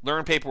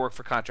 Learn paperwork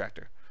for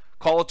contractor.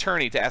 Call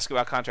attorney to ask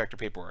about contractor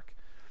paperwork.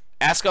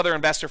 Ask other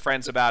investor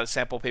friends about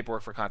sample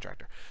paperwork for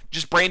contractor.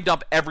 Just brain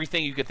dump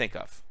everything you can think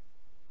of.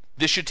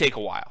 This should take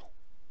a while.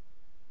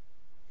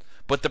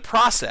 But the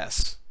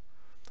process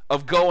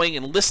of going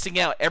and listing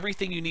out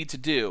everything you need to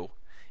do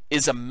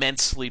is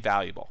immensely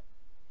valuable.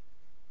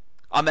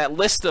 On that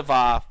list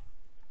of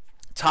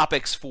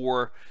topics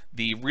for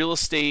the real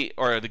estate,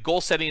 or the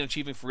goal setting and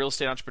achieving for real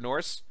estate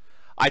entrepreneurs,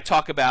 I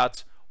talk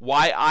about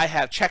why I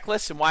have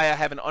checklists and why I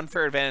have an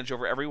unfair advantage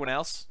over everyone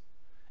else,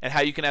 and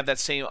how you can have that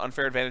same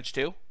unfair advantage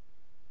too.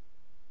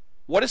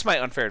 What is my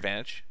unfair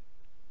advantage?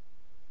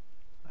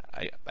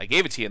 I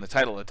gave it to you in the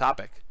title of the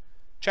topic.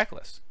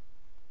 Checklist.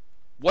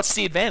 What's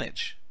the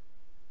advantage?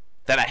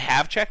 That I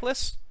have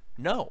checklists?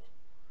 No.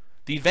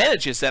 The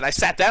advantage is that I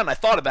sat down and I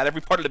thought about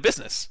every part of the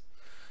business.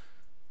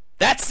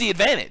 That's the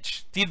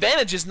advantage. The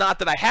advantage is not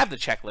that I have the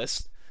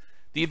checklist.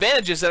 The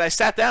advantage is that I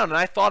sat down and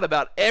I thought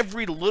about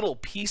every little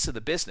piece of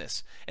the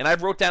business. And I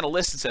wrote down a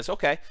list that says,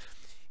 okay,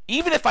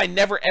 even if I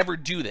never ever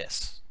do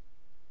this,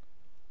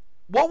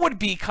 what would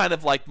be kind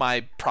of like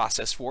my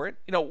process for it?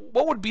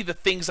 What would be the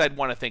things I'd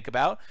want to think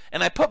about?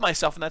 And I put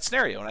myself in that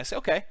scenario and I say,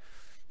 okay,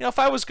 if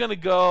I was going to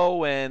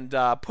go and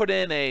put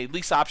in a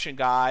lease option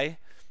guy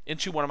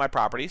into one of my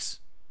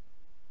properties,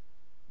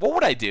 what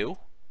would I do?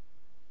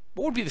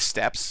 What would be the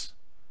steps?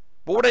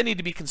 What would I need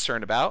to be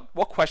concerned about?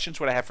 What questions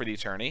would I have for the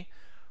attorney?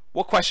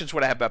 What questions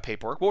would I have about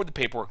paperwork? What would the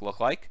paperwork look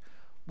like?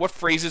 What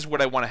phrases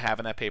would I want to have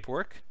in that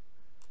paperwork?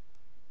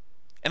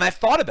 And I've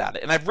thought about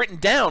it, and I've written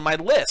down my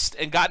list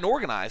and gotten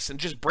organized and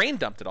just brain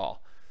dumped it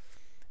all.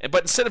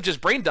 But instead of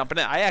just brain dumping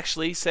it, I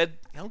actually said,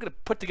 I'm going to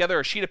put together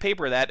a sheet of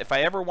paper that if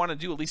I ever want to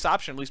do a lease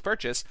option, lease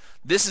purchase,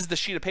 this is the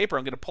sheet of paper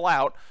I'm going to pull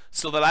out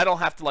so that I don't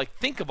have to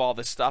think of all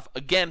this stuff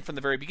again from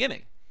the very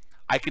beginning.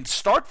 I can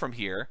start from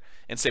here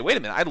and say, wait a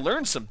minute, I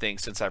learned some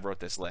things since I wrote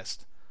this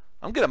list.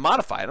 I'm going to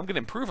modify it. I'm going to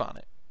improve on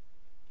it.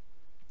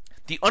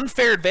 The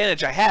unfair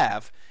advantage I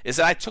have is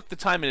that I took the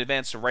time in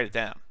advance to write it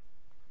down.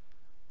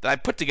 That I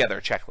put together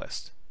a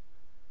checklist.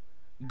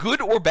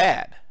 Good or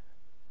bad.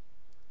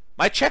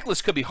 My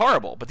checklist could be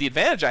horrible, but the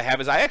advantage I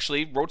have is I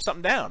actually wrote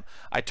something down.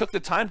 I took the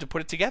time to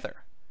put it together.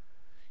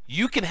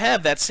 You can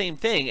have that same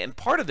thing, and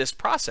part of this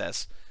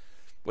process,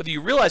 whether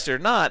you realize it or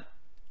not,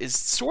 is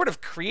sort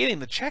of creating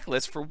the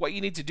checklist for what you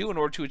need to do in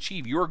order to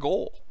achieve your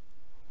goal.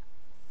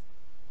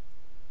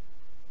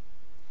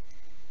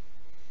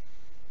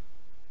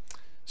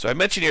 So I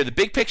mentioned here, the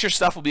big picture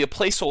stuff will be a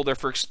placeholder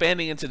for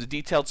expanding into the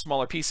detailed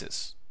smaller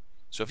pieces.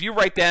 So if you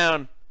write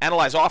down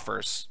analyze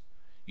offers,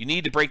 you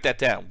need to break that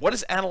down. What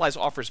does analyze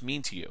offers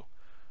mean to you?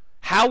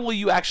 How will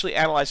you actually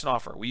analyze an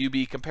offer? Will you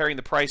be comparing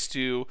the price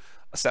to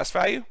assessed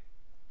value?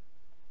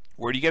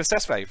 Where do you get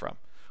assessed value from?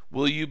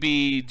 Will you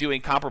be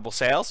doing comparable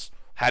sales?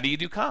 How do you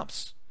do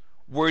comps?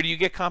 Where do you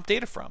get comp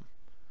data from?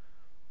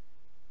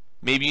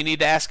 Maybe you need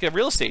to ask a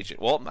real estate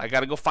agent. Well, I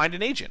got to go find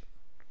an agent.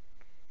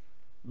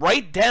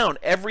 Write down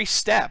every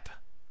step.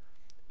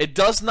 It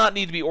does not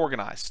need to be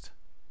organized.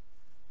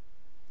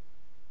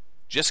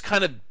 Just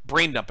kind of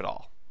brain dump it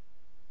all.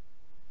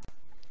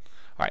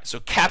 All right,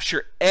 so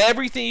capture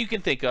everything you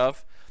can think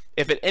of.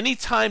 If at any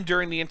time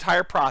during the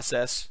entire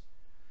process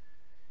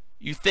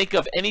you think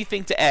of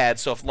anything to add,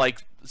 so if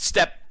like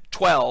step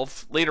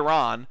 12 later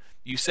on,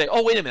 you say,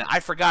 oh, wait a minute, I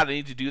forgot I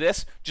need to do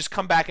this, just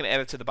come back and add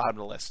it to the bottom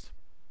of the list.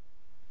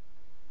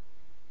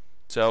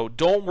 So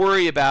don't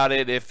worry about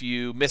it if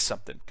you miss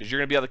something, because you're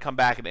going to be able to come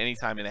back at any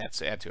time and add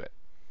to it.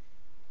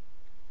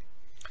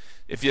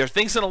 If there are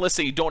things on a list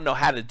that you don't know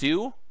how to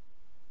do,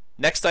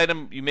 next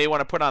item you may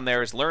want to put on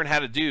there is learn how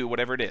to do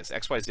whatever it is,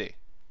 XYZ.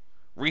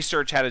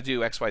 Research how to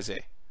do XYZ.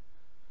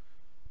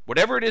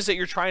 Whatever it is that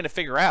you're trying to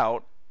figure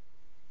out,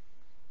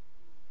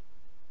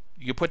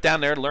 you can put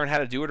down there, learn how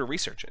to do it or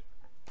research it.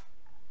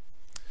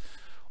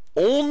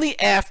 Only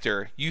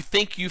after you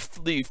think you've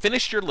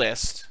finished your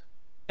list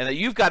and that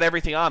you've got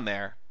everything on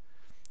there,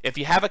 if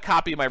you have a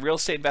copy of my Real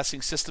Estate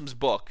Investing Systems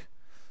book,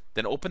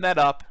 then open that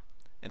up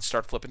and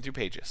start flipping through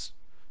pages.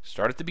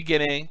 Start at the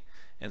beginning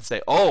and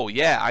say, oh,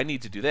 yeah, I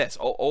need to do this.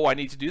 Oh, I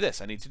need to do this.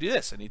 I need to do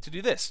this. I need to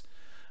do this.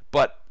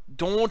 But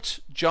don't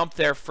jump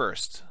there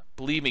first.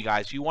 Believe me,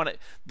 guys, you want it.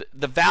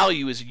 The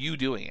value is you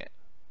doing it.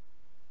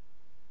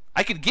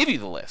 I could give you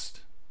the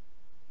list.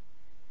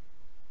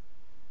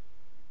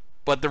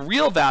 But the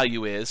real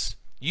value is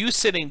you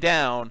sitting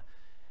down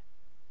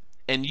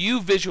and you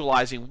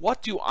visualizing,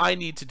 what do I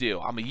need to do?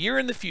 I'm a year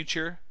in the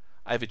future.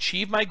 I've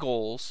achieved my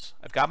goals.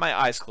 I've got my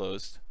eyes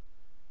closed.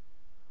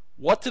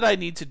 What did I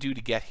need to do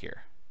to get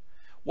here?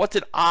 What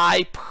did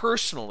I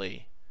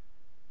personally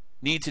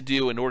need to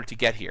do in order to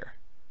get here?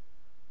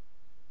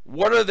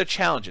 What are the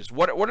challenges?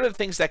 What are the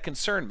things that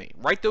concern me?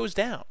 Write those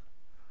down.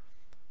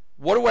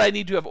 What do I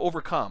need to have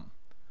overcome?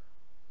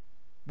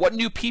 What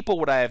new people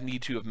would I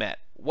need to have met?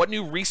 What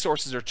new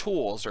resources or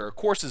tools or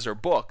courses or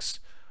books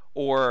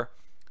or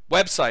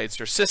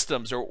websites or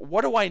systems, or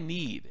what do I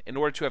need in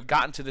order to have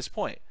gotten to this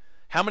point?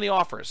 How many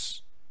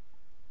offers?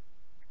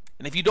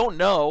 And if you don't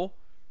know,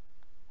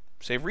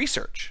 say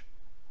research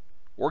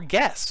or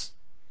guess.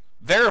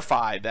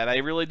 Verify that I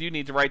really do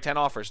need to write 10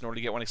 offers in order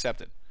to get one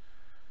accepted.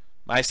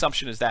 My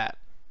assumption is that.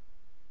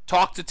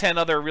 Talk to 10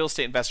 other real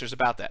estate investors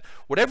about that.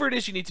 Whatever it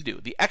is you need to do,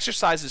 the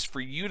exercise is for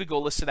you to go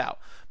list it out.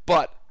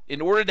 But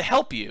in order to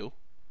help you,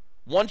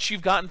 once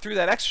you've gotten through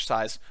that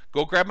exercise,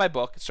 go grab my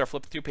book and start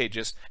flipping through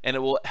pages, and it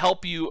will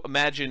help you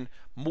imagine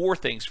more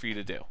things for you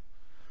to do.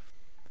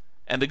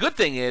 And the good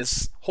thing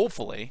is,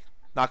 hopefully,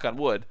 knock on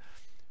wood,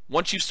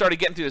 once you've started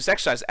getting through this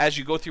exercise, as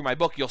you go through my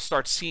book, you'll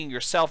start seeing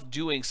yourself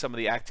doing some of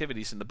the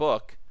activities in the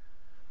book,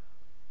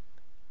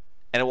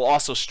 and it will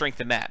also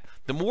strengthen that.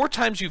 The more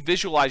times you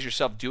visualize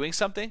yourself doing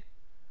something,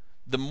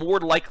 the more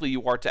likely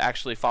you are to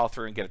actually follow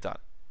through and get it done.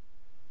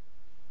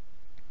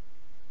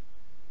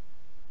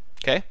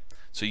 Okay?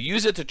 So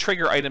use it to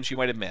trigger items you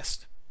might have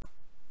missed.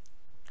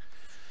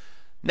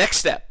 Next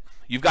step,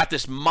 you've got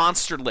this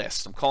monster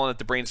list. I'm calling it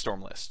the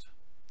brainstorm list.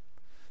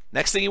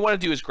 Next thing you want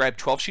to do is grab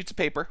 12 sheets of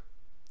paper,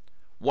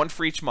 one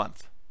for each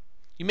month.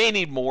 You may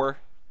need more,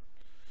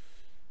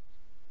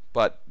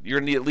 but you're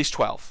going to need at least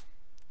 12.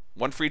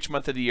 One for each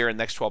month of the year in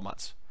the next 12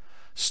 months.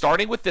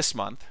 Starting with this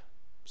month,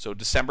 so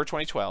December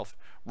 2012,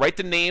 write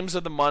the names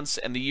of the months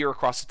and the year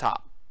across the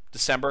top.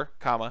 December,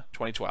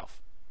 2012.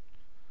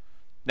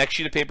 Next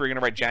sheet of paper, you're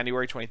going to write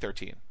January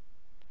 2013.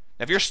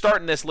 Now, if you're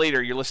starting this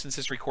later, you're listening to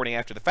this recording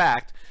after the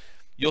fact,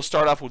 you'll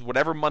start off with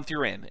whatever month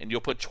you're in, and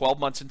you'll put 12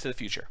 months into the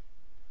future.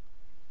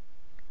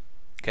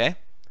 Okay?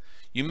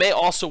 You may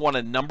also want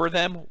to number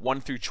them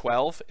 1 through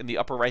 12 in the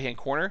upper right-hand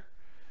corner.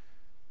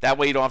 That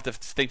way you don't have to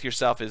think to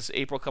yourself, is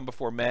April come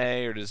before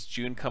May, or does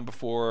June come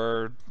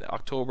before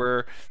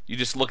October? You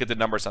just look at the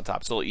numbers on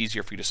top. It's a little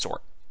easier for you to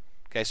sort.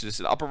 Okay, so just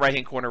in the upper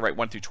right-hand corner, write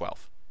 1 through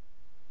 12.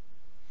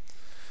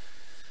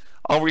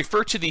 I'll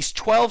refer to these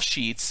 12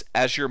 sheets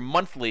as your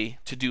monthly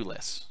to-do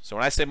list. So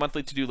when I say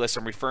monthly to-do list,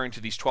 I'm referring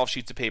to these 12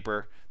 sheets of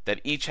paper that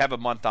each have a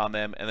month on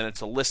them, and then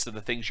it's a list of the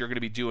things you're going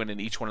to be doing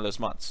in each one of those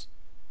months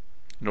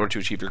in order to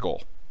achieve your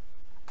goal.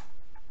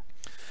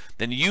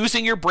 Then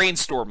using your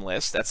brainstorm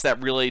list, that's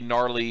that really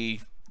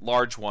gnarly,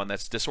 large one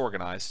that's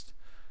disorganized,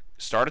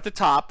 start at the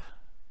top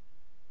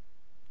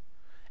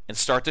and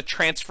start to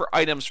transfer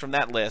items from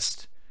that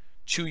list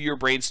to your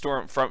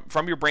brainstorm,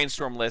 from your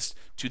brainstorm list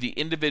to the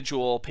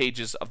individual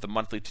pages of the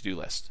monthly to-do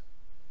list.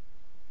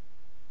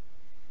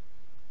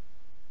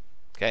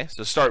 Okay,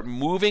 so start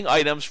moving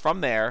items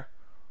from there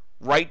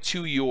right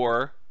to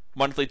your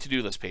monthly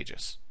to-do list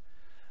pages.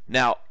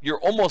 Now, you're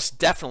almost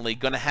definitely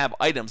going to have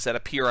items that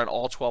appear on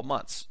all 12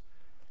 months.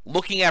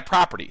 Looking at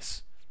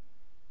properties,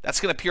 that's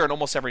going to appear on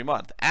almost every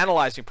month.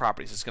 Analyzing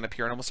properties, it's going to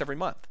appear on almost every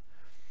month.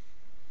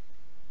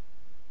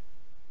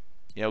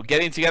 You know,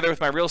 getting together with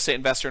my real estate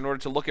investor in order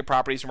to look at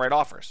properties and write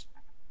offers.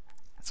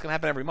 It's going to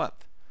happen every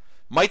month.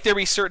 Might there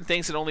be certain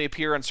things that only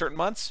appear on certain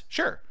months?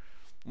 Sure.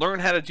 Learn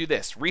how to do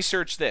this.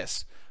 Research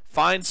this.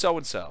 Find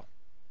so-and-so.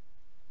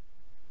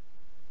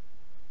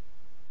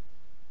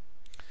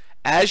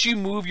 As you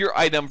move your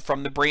item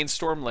from the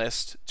brainstorm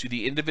list to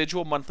the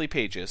individual monthly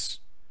pages,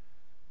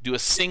 do a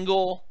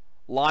single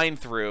line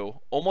through,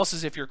 almost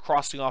as if you're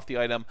crossing off the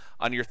item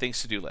on your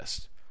things to do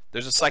list.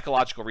 There's a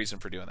psychological reason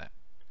for doing that.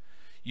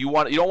 You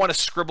don't want to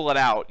scribble it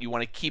out. You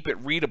want to keep it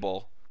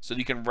readable so that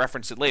you can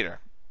reference it later,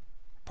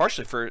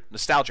 partially for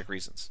nostalgic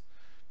reasons.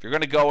 If you're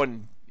going to go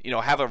and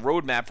have a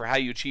roadmap for how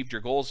you achieved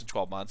your goals in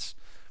 12 months,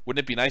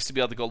 wouldn't it be nice to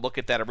be able to go look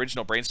at that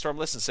original brainstorm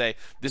list and say,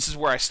 this is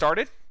where I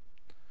started,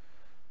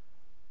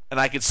 and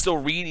I can still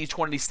read each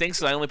one of these things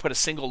because I only put a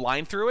single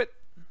line through it?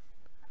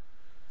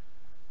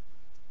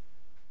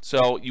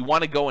 So you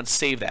want to go and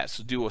save that.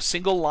 So do a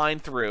single line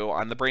through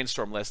on the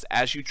brainstorm list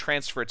as you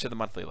transfer it to the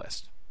monthly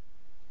list.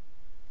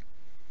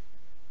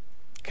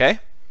 Okay?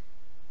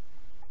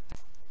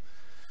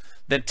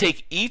 Then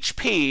take each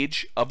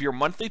page of your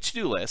monthly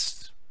to-do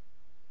list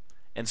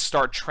and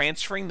start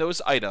transferring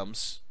those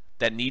items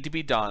that need to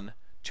be done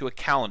to a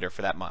calendar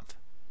for that month.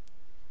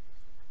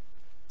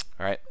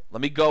 All right,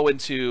 let me go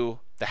into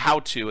the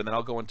how-to, and then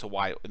I'll go into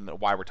why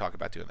we're talking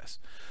about doing this.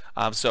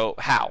 So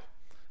how?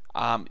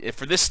 If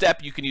for this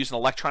step, you can use an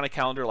electronic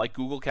calendar like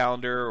Google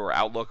Calendar or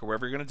Outlook or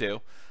whatever you're going to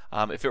do.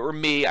 If it were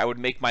me, I would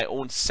make my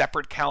own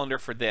separate calendar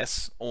for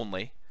this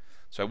only.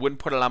 So I wouldn't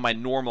put it on my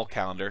normal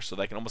calendar so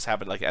that I can almost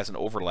have it like as an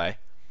overlay.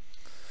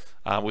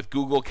 With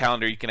Google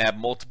Calendar, you can have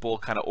multiple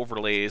kind of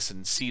overlays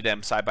and see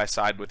them side by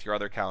side with your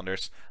other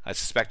calendars. I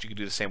suspect you could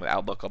do the same with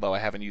Outlook, although I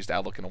haven't used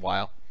Outlook in a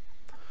while.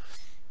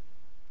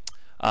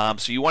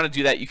 So you want to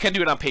do that. You can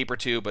do it on paper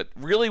too, but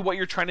really what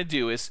you're trying to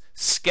do is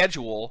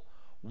schedule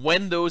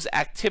when those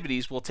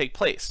activities will take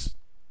place.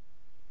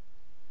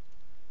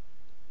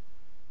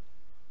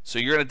 So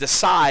you're going to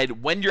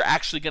decide when you're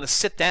actually going to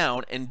sit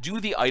down and do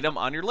the item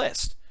on your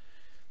list.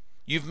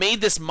 You've made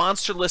this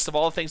monster list of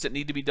all the things that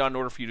need to be done in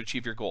order for you to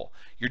achieve your goal.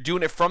 You're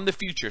doing it from the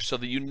future so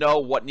that you know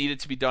what needed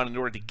to be done in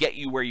order to get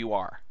you where you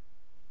are.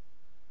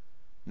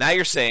 Now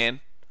you're saying,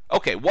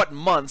 okay, what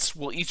months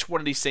will each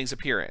one of these things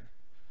appear in?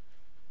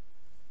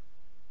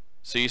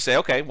 So you say,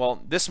 okay,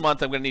 well, this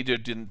month I'm going to need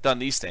to have done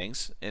these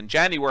things. In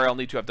January, I'll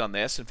need to have done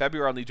this. In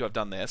February, I'll need to have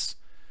done this.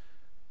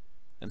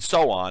 And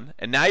so on.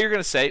 And now you're going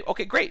to say,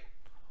 okay, great.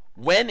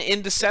 When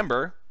in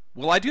December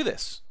will I do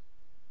this?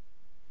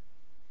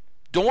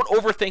 Don't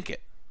overthink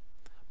it,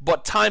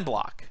 but time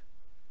block.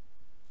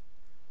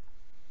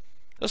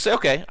 They'll say,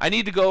 okay, I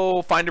need to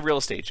go find a real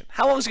estate agent.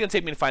 How long is it going to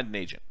take me to find an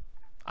agent?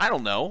 I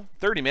don't know,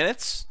 30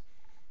 minutes?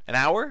 An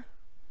hour?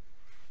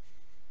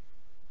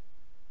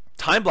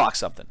 Time block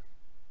something.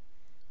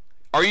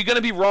 Are you going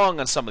to be wrong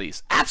on some of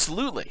these?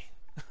 Absolutely.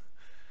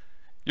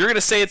 You're going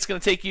to say it's going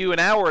to take you an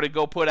hour to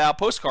go put out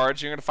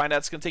postcards. You're going to find out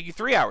it's going to take you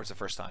 3 hours the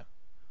first time.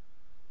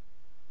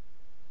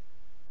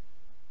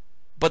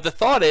 But the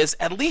thought is,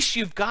 at least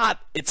you've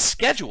got it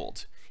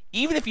scheduled.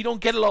 Even if you don't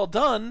get it all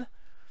done,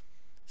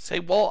 say,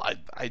 well,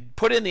 I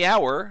put in the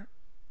hour.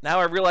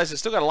 Now I realize I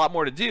still got a lot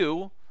more to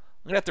do.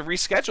 I'm going to have to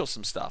reschedule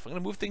some stuff. I'm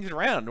going to move things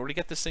around in order to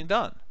get this thing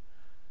done.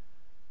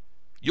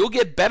 You'll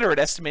get better at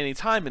estimating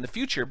time in the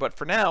future, but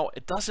for now,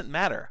 it doesn't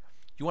matter.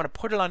 You want to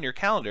put it on your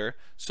calendar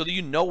so that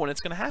you know when it's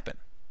going to happen.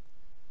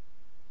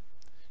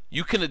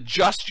 You can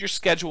adjust your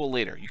schedule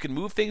later. You can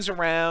move things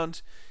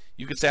around.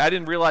 You can say, I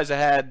didn't realize I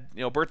had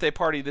a birthday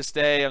party this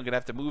day. I'm going to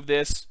have to move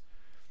this.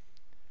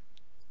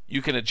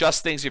 You can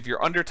adjust things if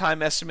you're under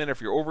time estimate or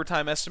if you're over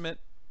time estimate.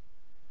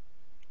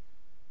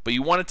 But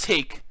you want to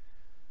take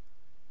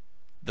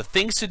the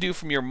things to do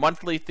from your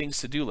monthly things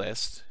to do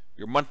list,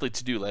 your monthly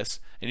to-do list,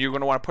 and you're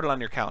going to want to put it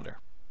on your calendar.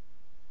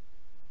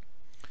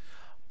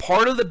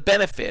 Part of the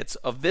benefits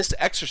of this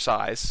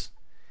exercise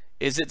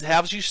is it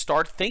helps you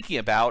start thinking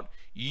about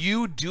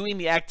you doing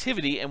the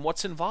activity and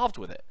what's involved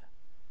with it.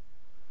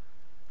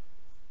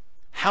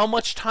 How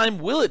much time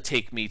will it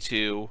take me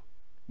to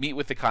meet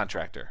with the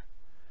contractor?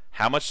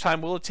 How much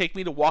time will it take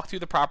me to walk through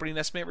the property and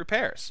estimate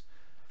repairs?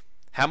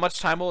 How much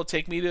time will it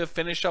take me to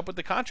finish up with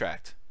the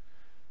contract?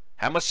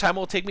 How much time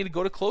will it take me to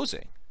go to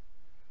closing?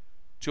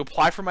 To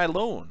apply for my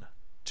loan?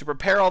 To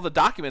prepare all the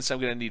documents I'm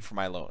going to need for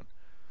my loan?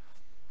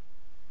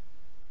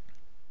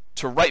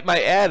 To write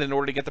my ad in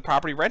order to get the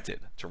property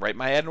rented? To write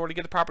my ad in order to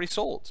get the property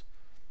sold?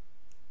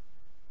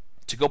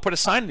 To go put a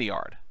sign in the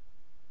yard?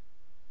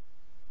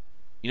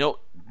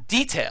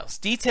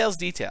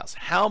 Details.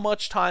 How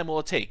much time will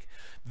it take?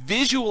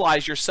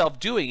 Visualize yourself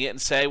doing it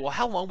and say, well,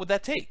 how long would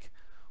that take?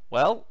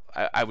 Well,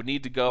 I would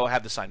need to go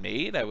have the sign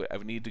made. I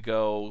would need to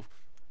go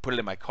put it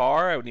in my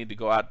car. I would need to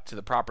go out to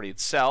the property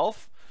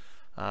itself.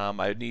 I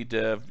would need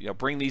to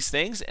bring these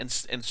things and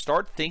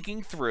start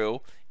thinking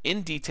through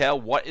in detail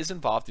what is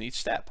involved in each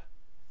step.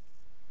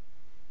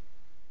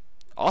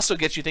 Also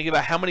gets you thinking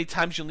about how many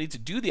times you'll need to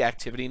do the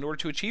activity in order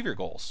to achieve your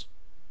goals.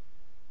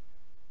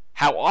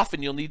 How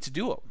often you'll need to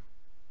do them.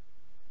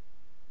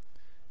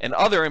 And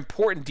other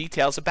important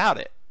details about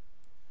it.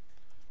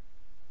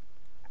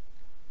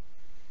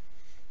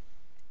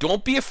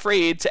 Don't be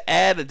afraid to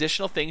add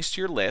additional things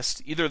to your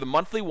list, either the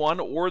monthly one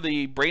or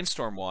the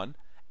brainstorm one,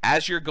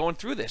 as you're going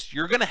through this.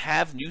 You're going to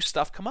have new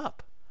stuff come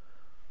up.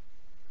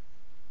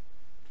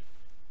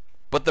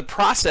 But the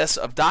process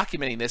of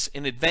documenting this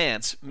in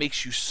advance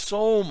makes you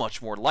so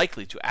much more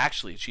likely to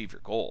actually achieve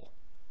your goal.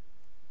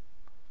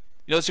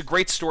 It's a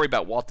great story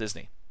about Walt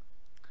Disney.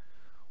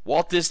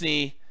 Walt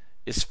Disney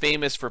is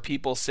famous for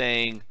people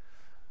saying,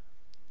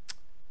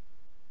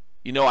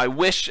 I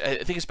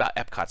think it's about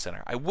Epcot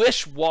Center. I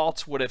wish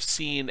Walt would have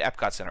seen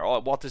Epcot Center.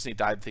 Walt Disney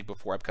died, I think,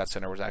 before Epcot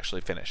Center was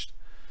actually finished.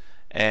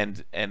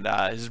 And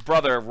his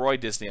brother, Roy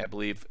Disney, I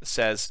believe,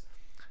 says,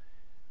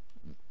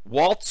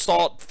 Walt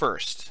saw it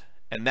first,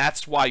 and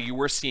that's why you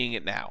were seeing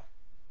it now.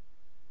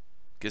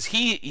 Because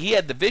he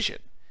had the vision.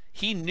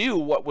 He knew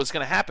what was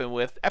going to happen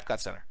with Epcot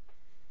Center.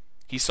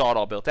 He saw it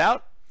all built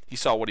out. He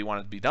saw what he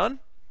wanted to be done.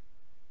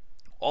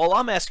 All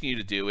I'm asking you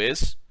to do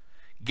is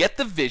get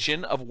the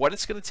vision of what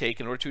it's going to take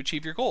in order to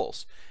achieve your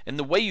goals. And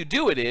the way you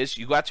do it is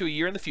you go out to a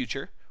year in the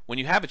future when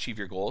you have achieved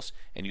your goals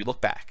and you look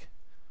back.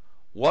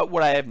 What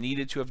would I have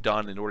needed to have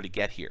done in order to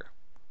get here?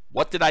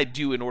 What did I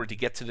do in order to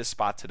get to this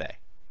spot today?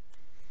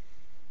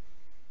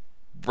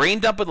 Brain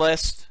dump a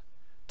list,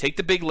 take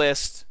the big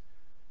list,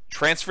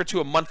 transfer to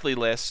a monthly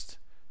list,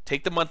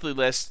 take the monthly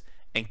list,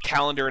 and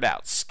calendar it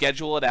out.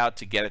 Schedule it out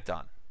to get it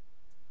done.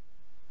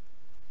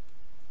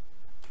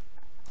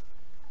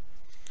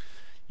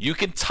 You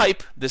can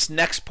type this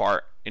next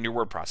part in your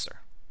word processor.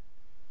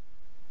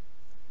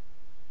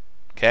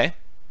 Okay?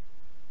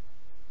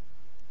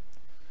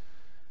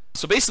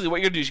 So basically what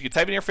you're going to do is you can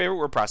type in your favorite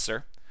word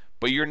processor,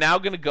 but you're now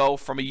going to go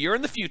from a year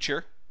in the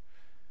future.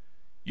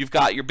 You've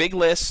got your big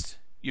list,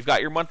 you've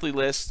got your monthly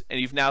list, and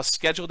you've now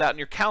scheduled out in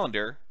your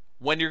calendar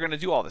when you're going to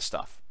do all this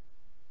stuff.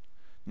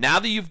 Now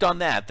that you've done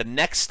that, the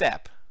next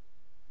step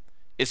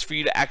is for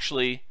you to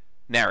actually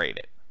narrate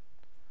it.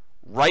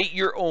 Write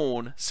your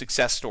own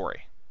success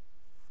story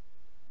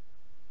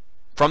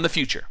from the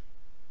future.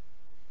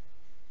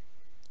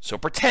 So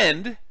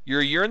pretend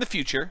you're a year in the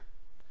future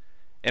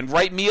and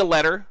write me a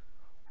letter,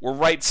 or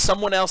write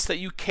someone else that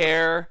you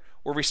care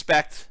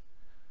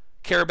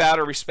about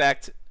or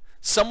respect,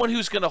 someone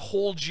who's going to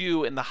hold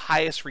you in the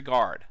highest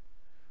regard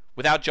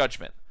without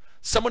judgment,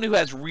 someone who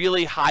has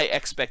really high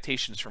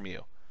expectations from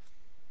you.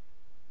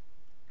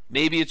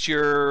 Maybe it's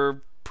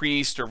your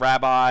priest or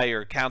rabbi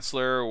or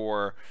counselor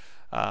or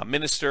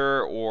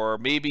minister, or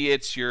maybe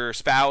it's your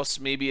spouse,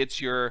 maybe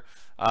it's your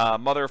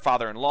mother or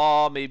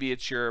father-in-law, maybe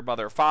it's your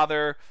mother or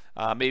father,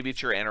 maybe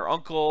it's your aunt or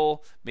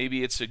uncle,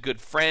 maybe it's a good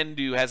friend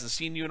who hasn't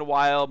seen you in a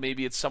while,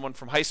 maybe it's someone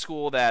from high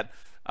school that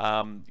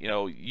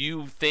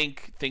you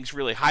think thinks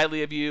really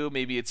highly of you,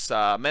 maybe it's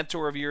a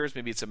mentor of yours,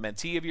 maybe it's a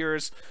mentee of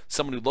yours,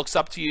 someone who looks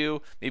up to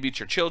you, maybe it's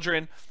your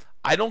children.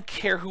 I don't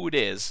care who it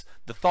is.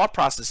 The thought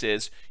process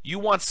is you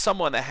want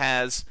someone that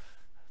has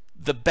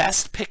the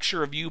best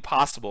picture of you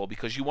possible,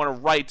 because you want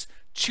to write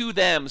to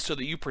them so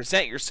that you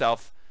present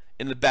yourself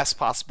in the best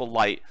possible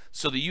light,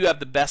 so that you have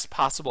the best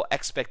possible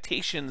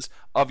expectations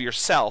of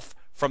yourself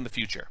from the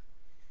future.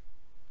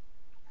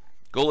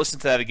 Go listen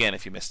to that again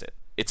if you missed it.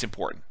 It's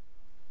important.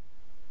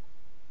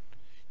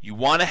 You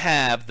want to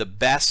have the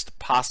best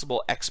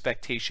possible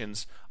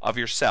expectations of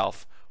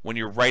yourself when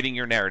you're writing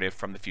your narrative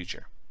from the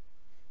future.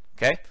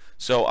 Okay?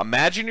 So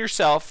imagine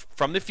yourself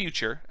from the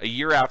future, a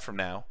year out from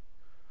now,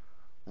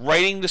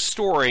 writing the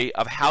story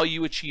of how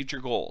you achieved your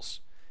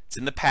goals. It's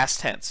in the past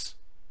tense.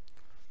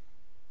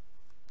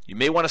 You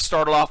may want to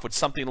start it off with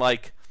something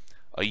like,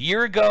 a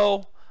year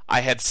ago,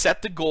 I had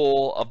set the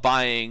goal of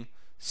buying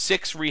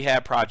 6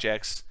 rehab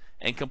projects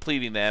and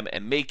completing them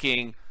and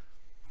making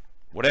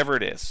whatever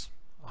it is,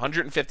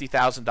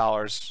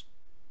 $150,000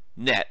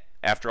 net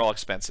after all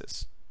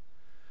expenses.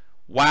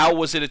 Wow,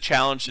 was it a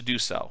challenge to do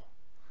so?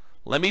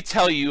 Let me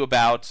tell you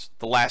about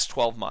the last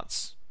 12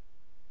 months.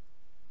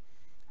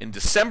 In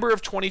December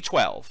of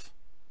 2012,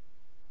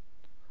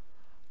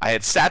 I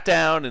had sat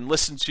down and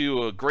listened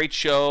to a great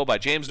show by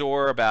James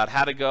Orr about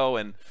how to go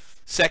and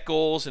set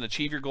goals and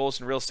achieve your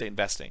goals in real estate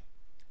investing.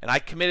 And I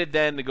committed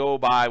then to go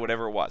buy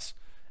whatever it was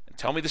and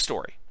tell me the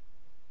story.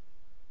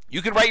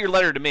 You can write your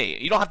letter to me.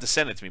 You don't have to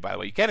send it to me, by the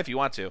way. You can if you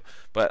want to,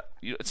 but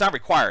it's not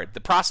required. The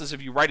process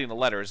of you writing the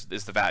letter is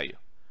the value.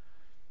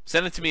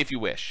 Send it to me if you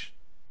wish,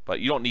 but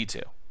you don't need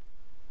to.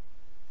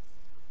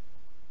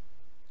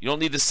 You don't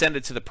need to send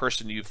it to the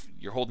person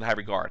you're holding in high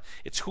regard.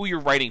 It's who you're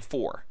writing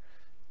for.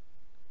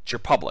 It's your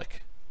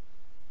public.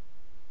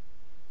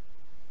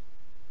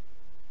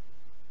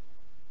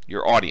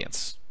 Your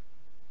audience.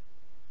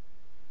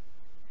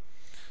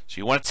 So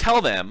you want to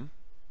tell them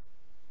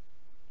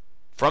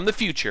from the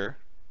future,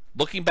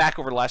 looking back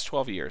over the last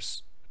 12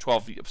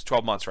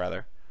 months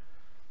rather,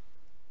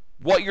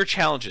 what your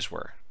challenges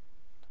were.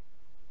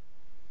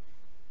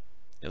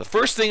 The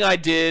first thing I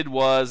did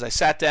was I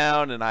sat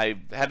down and I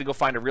had to go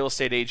find a real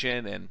estate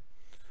agent, and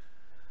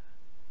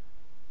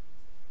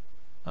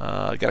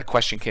I got a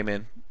question came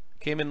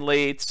in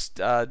late.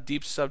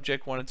 Deep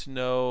subject, wanted to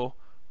know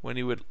when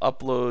he would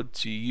upload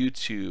to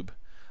YouTube.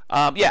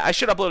 Yeah, I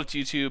should upload it to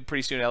YouTube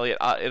pretty soon, Elliot.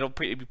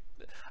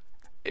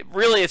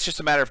 It's just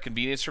a matter of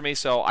convenience for me,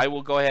 so I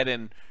will go ahead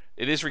and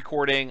it is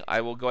recording. I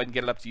will go ahead and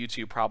get it up to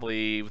YouTube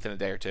probably within a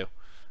day or two.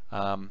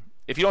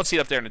 If you don't see it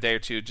up there in a day or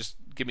two, just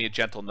give me a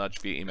gentle nudge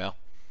via email.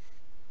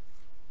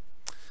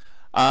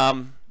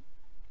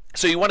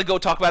 So you want to go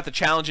talk about the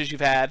challenges you've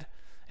had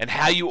and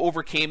how you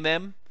overcame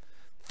them.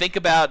 Think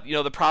about,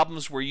 the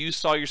problems where you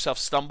saw yourself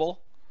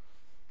stumble.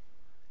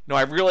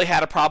 I really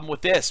had a problem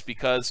with this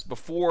because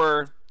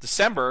before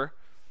December,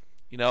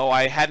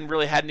 I hadn't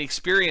really had any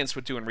experience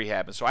with doing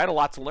rehab, and so I had a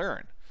lot to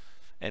learn.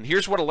 And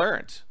here's what I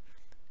learned.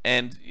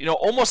 And,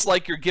 almost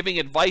like you're giving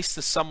advice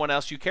to someone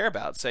else you care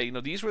about. Say,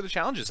 these were the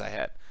challenges I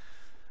had.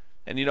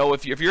 And,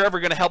 if you're ever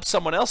going to help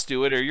someone else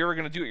do it or you're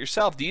going to do it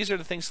yourself, these are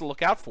the things to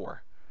look out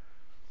for.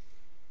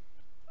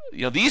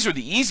 These are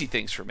the easy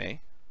things for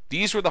me.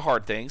 These were the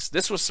hard things.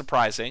 This was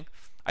surprising.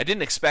 I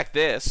didn't expect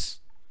this.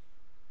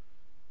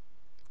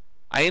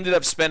 I ended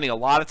up spending a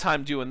lot of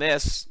time doing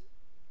this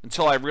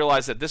until I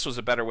realized that this was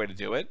a better way to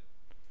do it.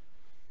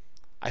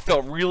 I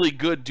felt really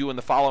good doing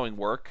the following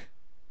work.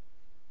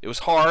 It was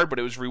hard, but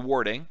it was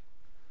rewarding.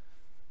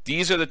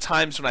 These are the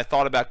times when I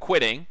thought about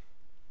quitting,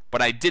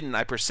 but I didn't.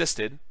 I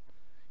persisted.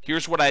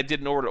 Here's what I did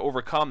in order to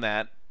overcome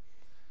that.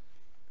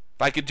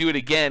 If I could do it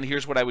again,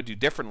 here's what I would do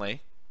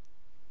differently.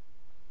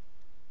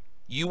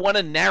 You want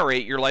to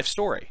narrate your life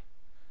story.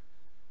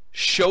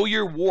 Show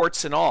your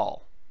warts and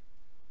all.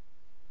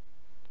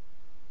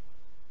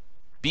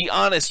 Be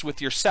honest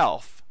with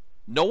yourself.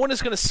 No one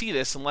is going to see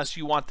this unless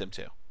you want them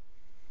to.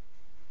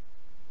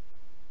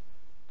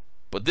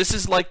 But this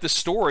is like the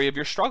story of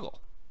your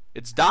struggle.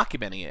 It's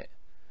documenting it.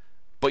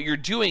 But you're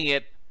doing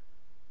it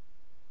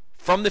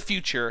from the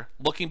future,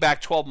 looking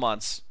back 12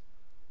 months,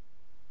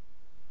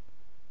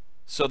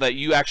 so that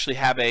you actually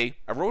have a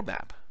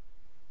roadmap.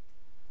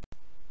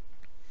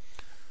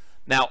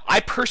 Now, I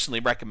personally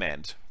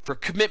recommend, for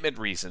commitment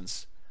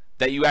reasons,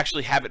 that you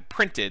actually have it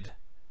printed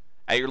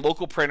at your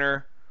local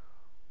printer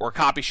or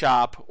copy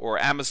shop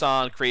or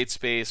Amazon,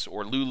 CreateSpace,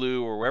 or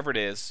Lulu, or wherever it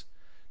is.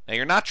 Now,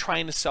 you're not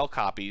trying to sell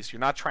copies. You're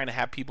not trying to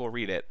have people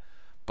read it.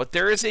 But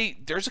there's a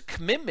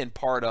commitment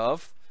part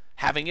of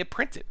having it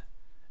printed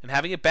and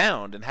having it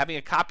bound and having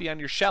a copy on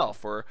your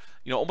shelf, or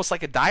almost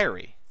like a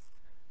diary.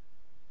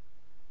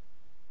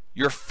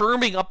 You're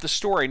firming up the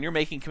story and you're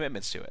making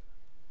commitments to it.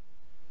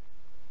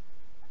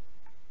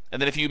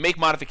 And then if you make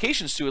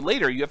modifications to it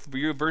later, you have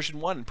your version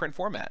 1 in print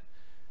format.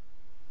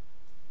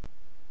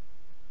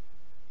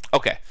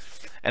 Okay.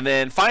 And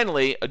then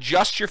finally,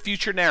 adjust your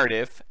future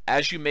narrative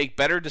as you make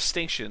better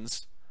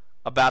distinctions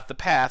about the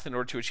path in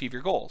order to achieve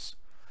your goals.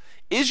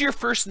 Is your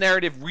first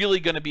narrative really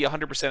going to be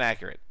 100%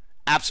 accurate?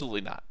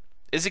 Absolutely not.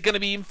 Is it going to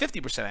be even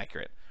 50%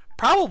 accurate?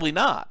 Probably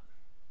not.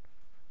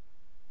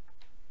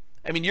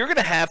 I mean, you're going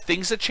to have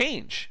things that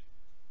change.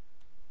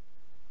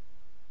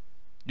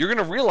 You're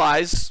going to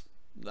realize,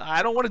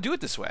 I don't want to do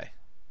it this way.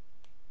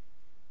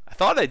 I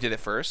thought I did it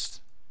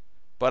first,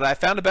 but I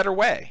found a better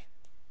way.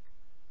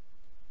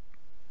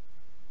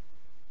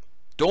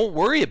 Don't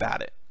worry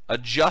about it.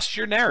 Adjust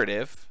your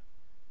narrative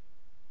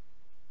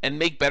and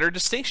make better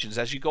distinctions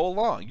as you go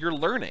along. You're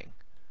learning.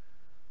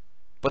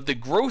 But the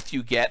growth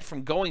you get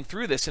from going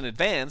through this in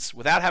advance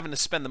without having to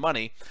spend the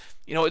money,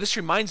 this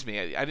reminds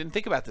me, I didn't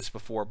think about this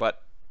before,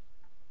 but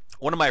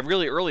one of my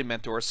really early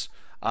mentors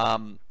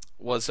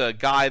was a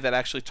guy that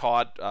actually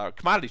taught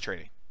commodity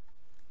trading.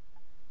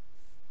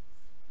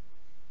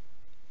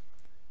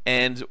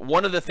 And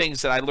one of the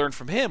things that I learned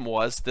from him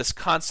was this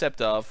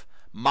concept of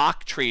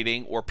mock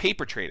trading or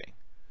paper trading,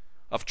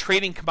 of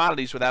trading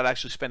commodities without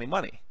actually spending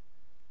money.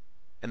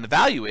 And the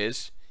value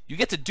is you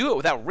get to do it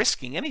without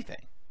risking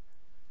anything.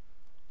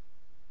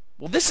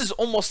 Well, this is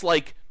almost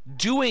like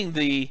doing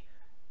the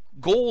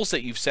goals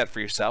that you've set for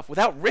yourself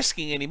without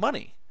risking any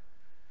money.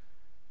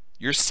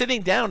 You're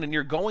sitting down and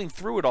you're going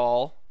through it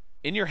all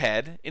in your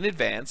head in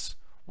advance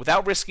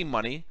without risking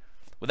money,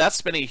 without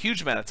spending a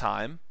huge amount of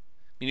time.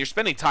 I mean, you're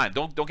spending time.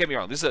 Don't get me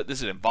wrong. This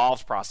is an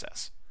involved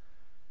process.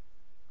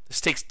 This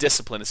takes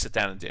discipline to sit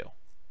down and do.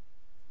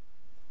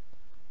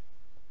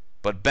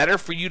 But better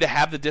for you to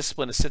have the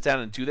discipline to sit down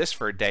and do this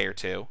for a day or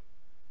two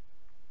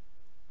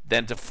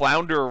than to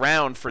flounder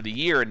around for the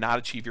year and not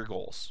achieve your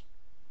goals.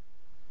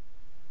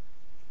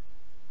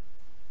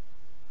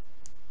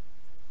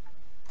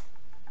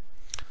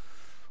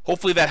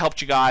 Hopefully that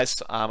helped you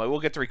guys. I will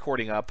get the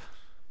recording up.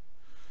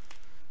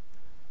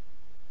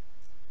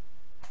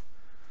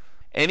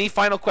 Any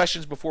final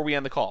questions before we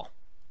end the call?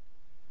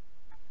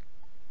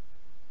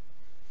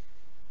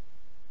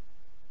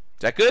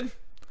 Is that good?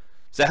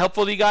 Is that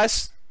helpful to you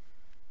guys?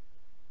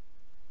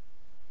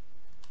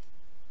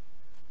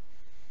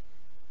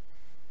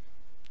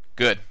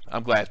 Good.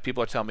 I'm glad.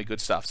 People are telling me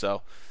good stuff.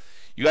 So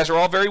you guys are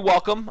all very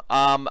welcome.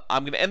 I'm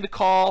going to end the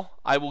call.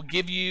 I will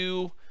give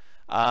you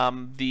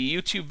the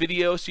YouTube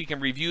video so you can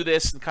review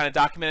this and kind of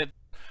document it.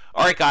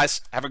 All right,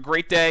 guys. Have a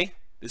great day.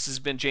 This has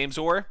been James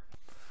Orr.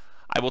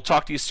 I will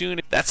talk to you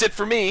soon. That's it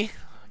for me.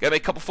 Got to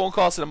make a couple phone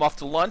calls and I'm off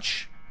to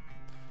lunch.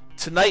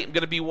 Tonight I'm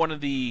going to be one of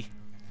the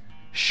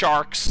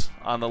sharks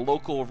on the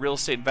local real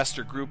estate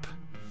investor group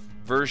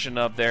version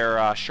of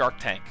their Shark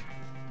Tank.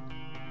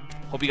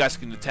 Hope you guys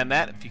can attend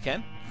that if you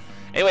can.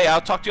 Anyway,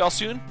 I'll talk to you all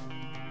soon.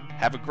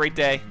 Have a great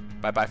day.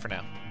 Bye-bye for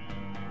now.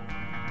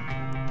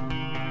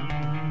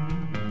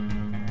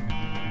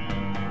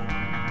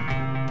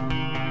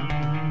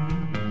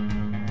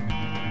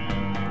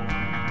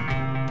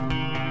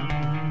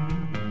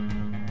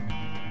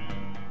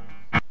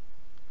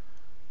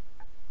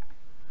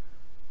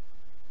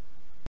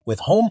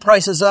 With home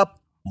prices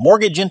up,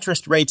 mortgage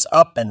interest rates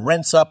up, and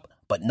rents up,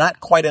 but not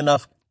quite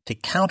enough to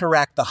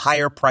counteract the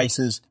higher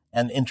prices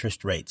and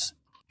interest rates.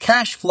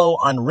 Cash flow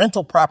on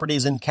rental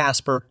properties in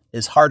Casper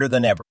is harder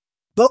than ever.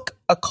 Book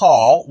a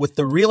call with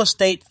the Real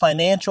Estate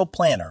Financial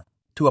Planner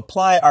to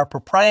apply our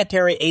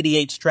proprietary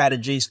 88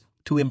 strategies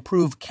to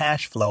improve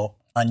cash flow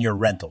on your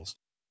rentals.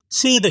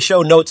 See the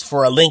show notes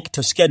for a link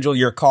to schedule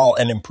your call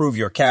and improve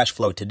your cash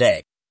flow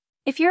today.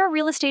 If you're a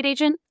real estate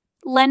agent,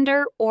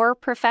 lender, or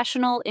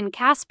professional in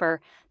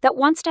Casper that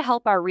wants to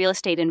help our real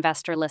estate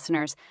investor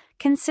listeners,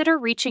 consider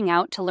reaching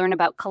out to learn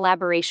about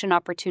collaboration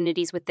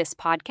opportunities with this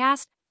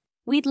podcast.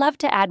 We'd love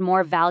to add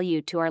more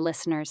value to our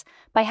listeners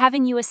by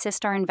having you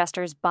assist our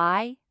investors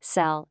buy,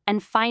 sell,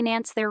 and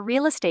finance their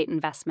real estate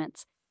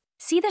investments.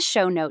 See the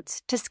show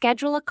notes to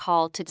schedule a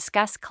call to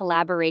discuss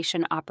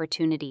collaboration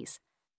opportunities.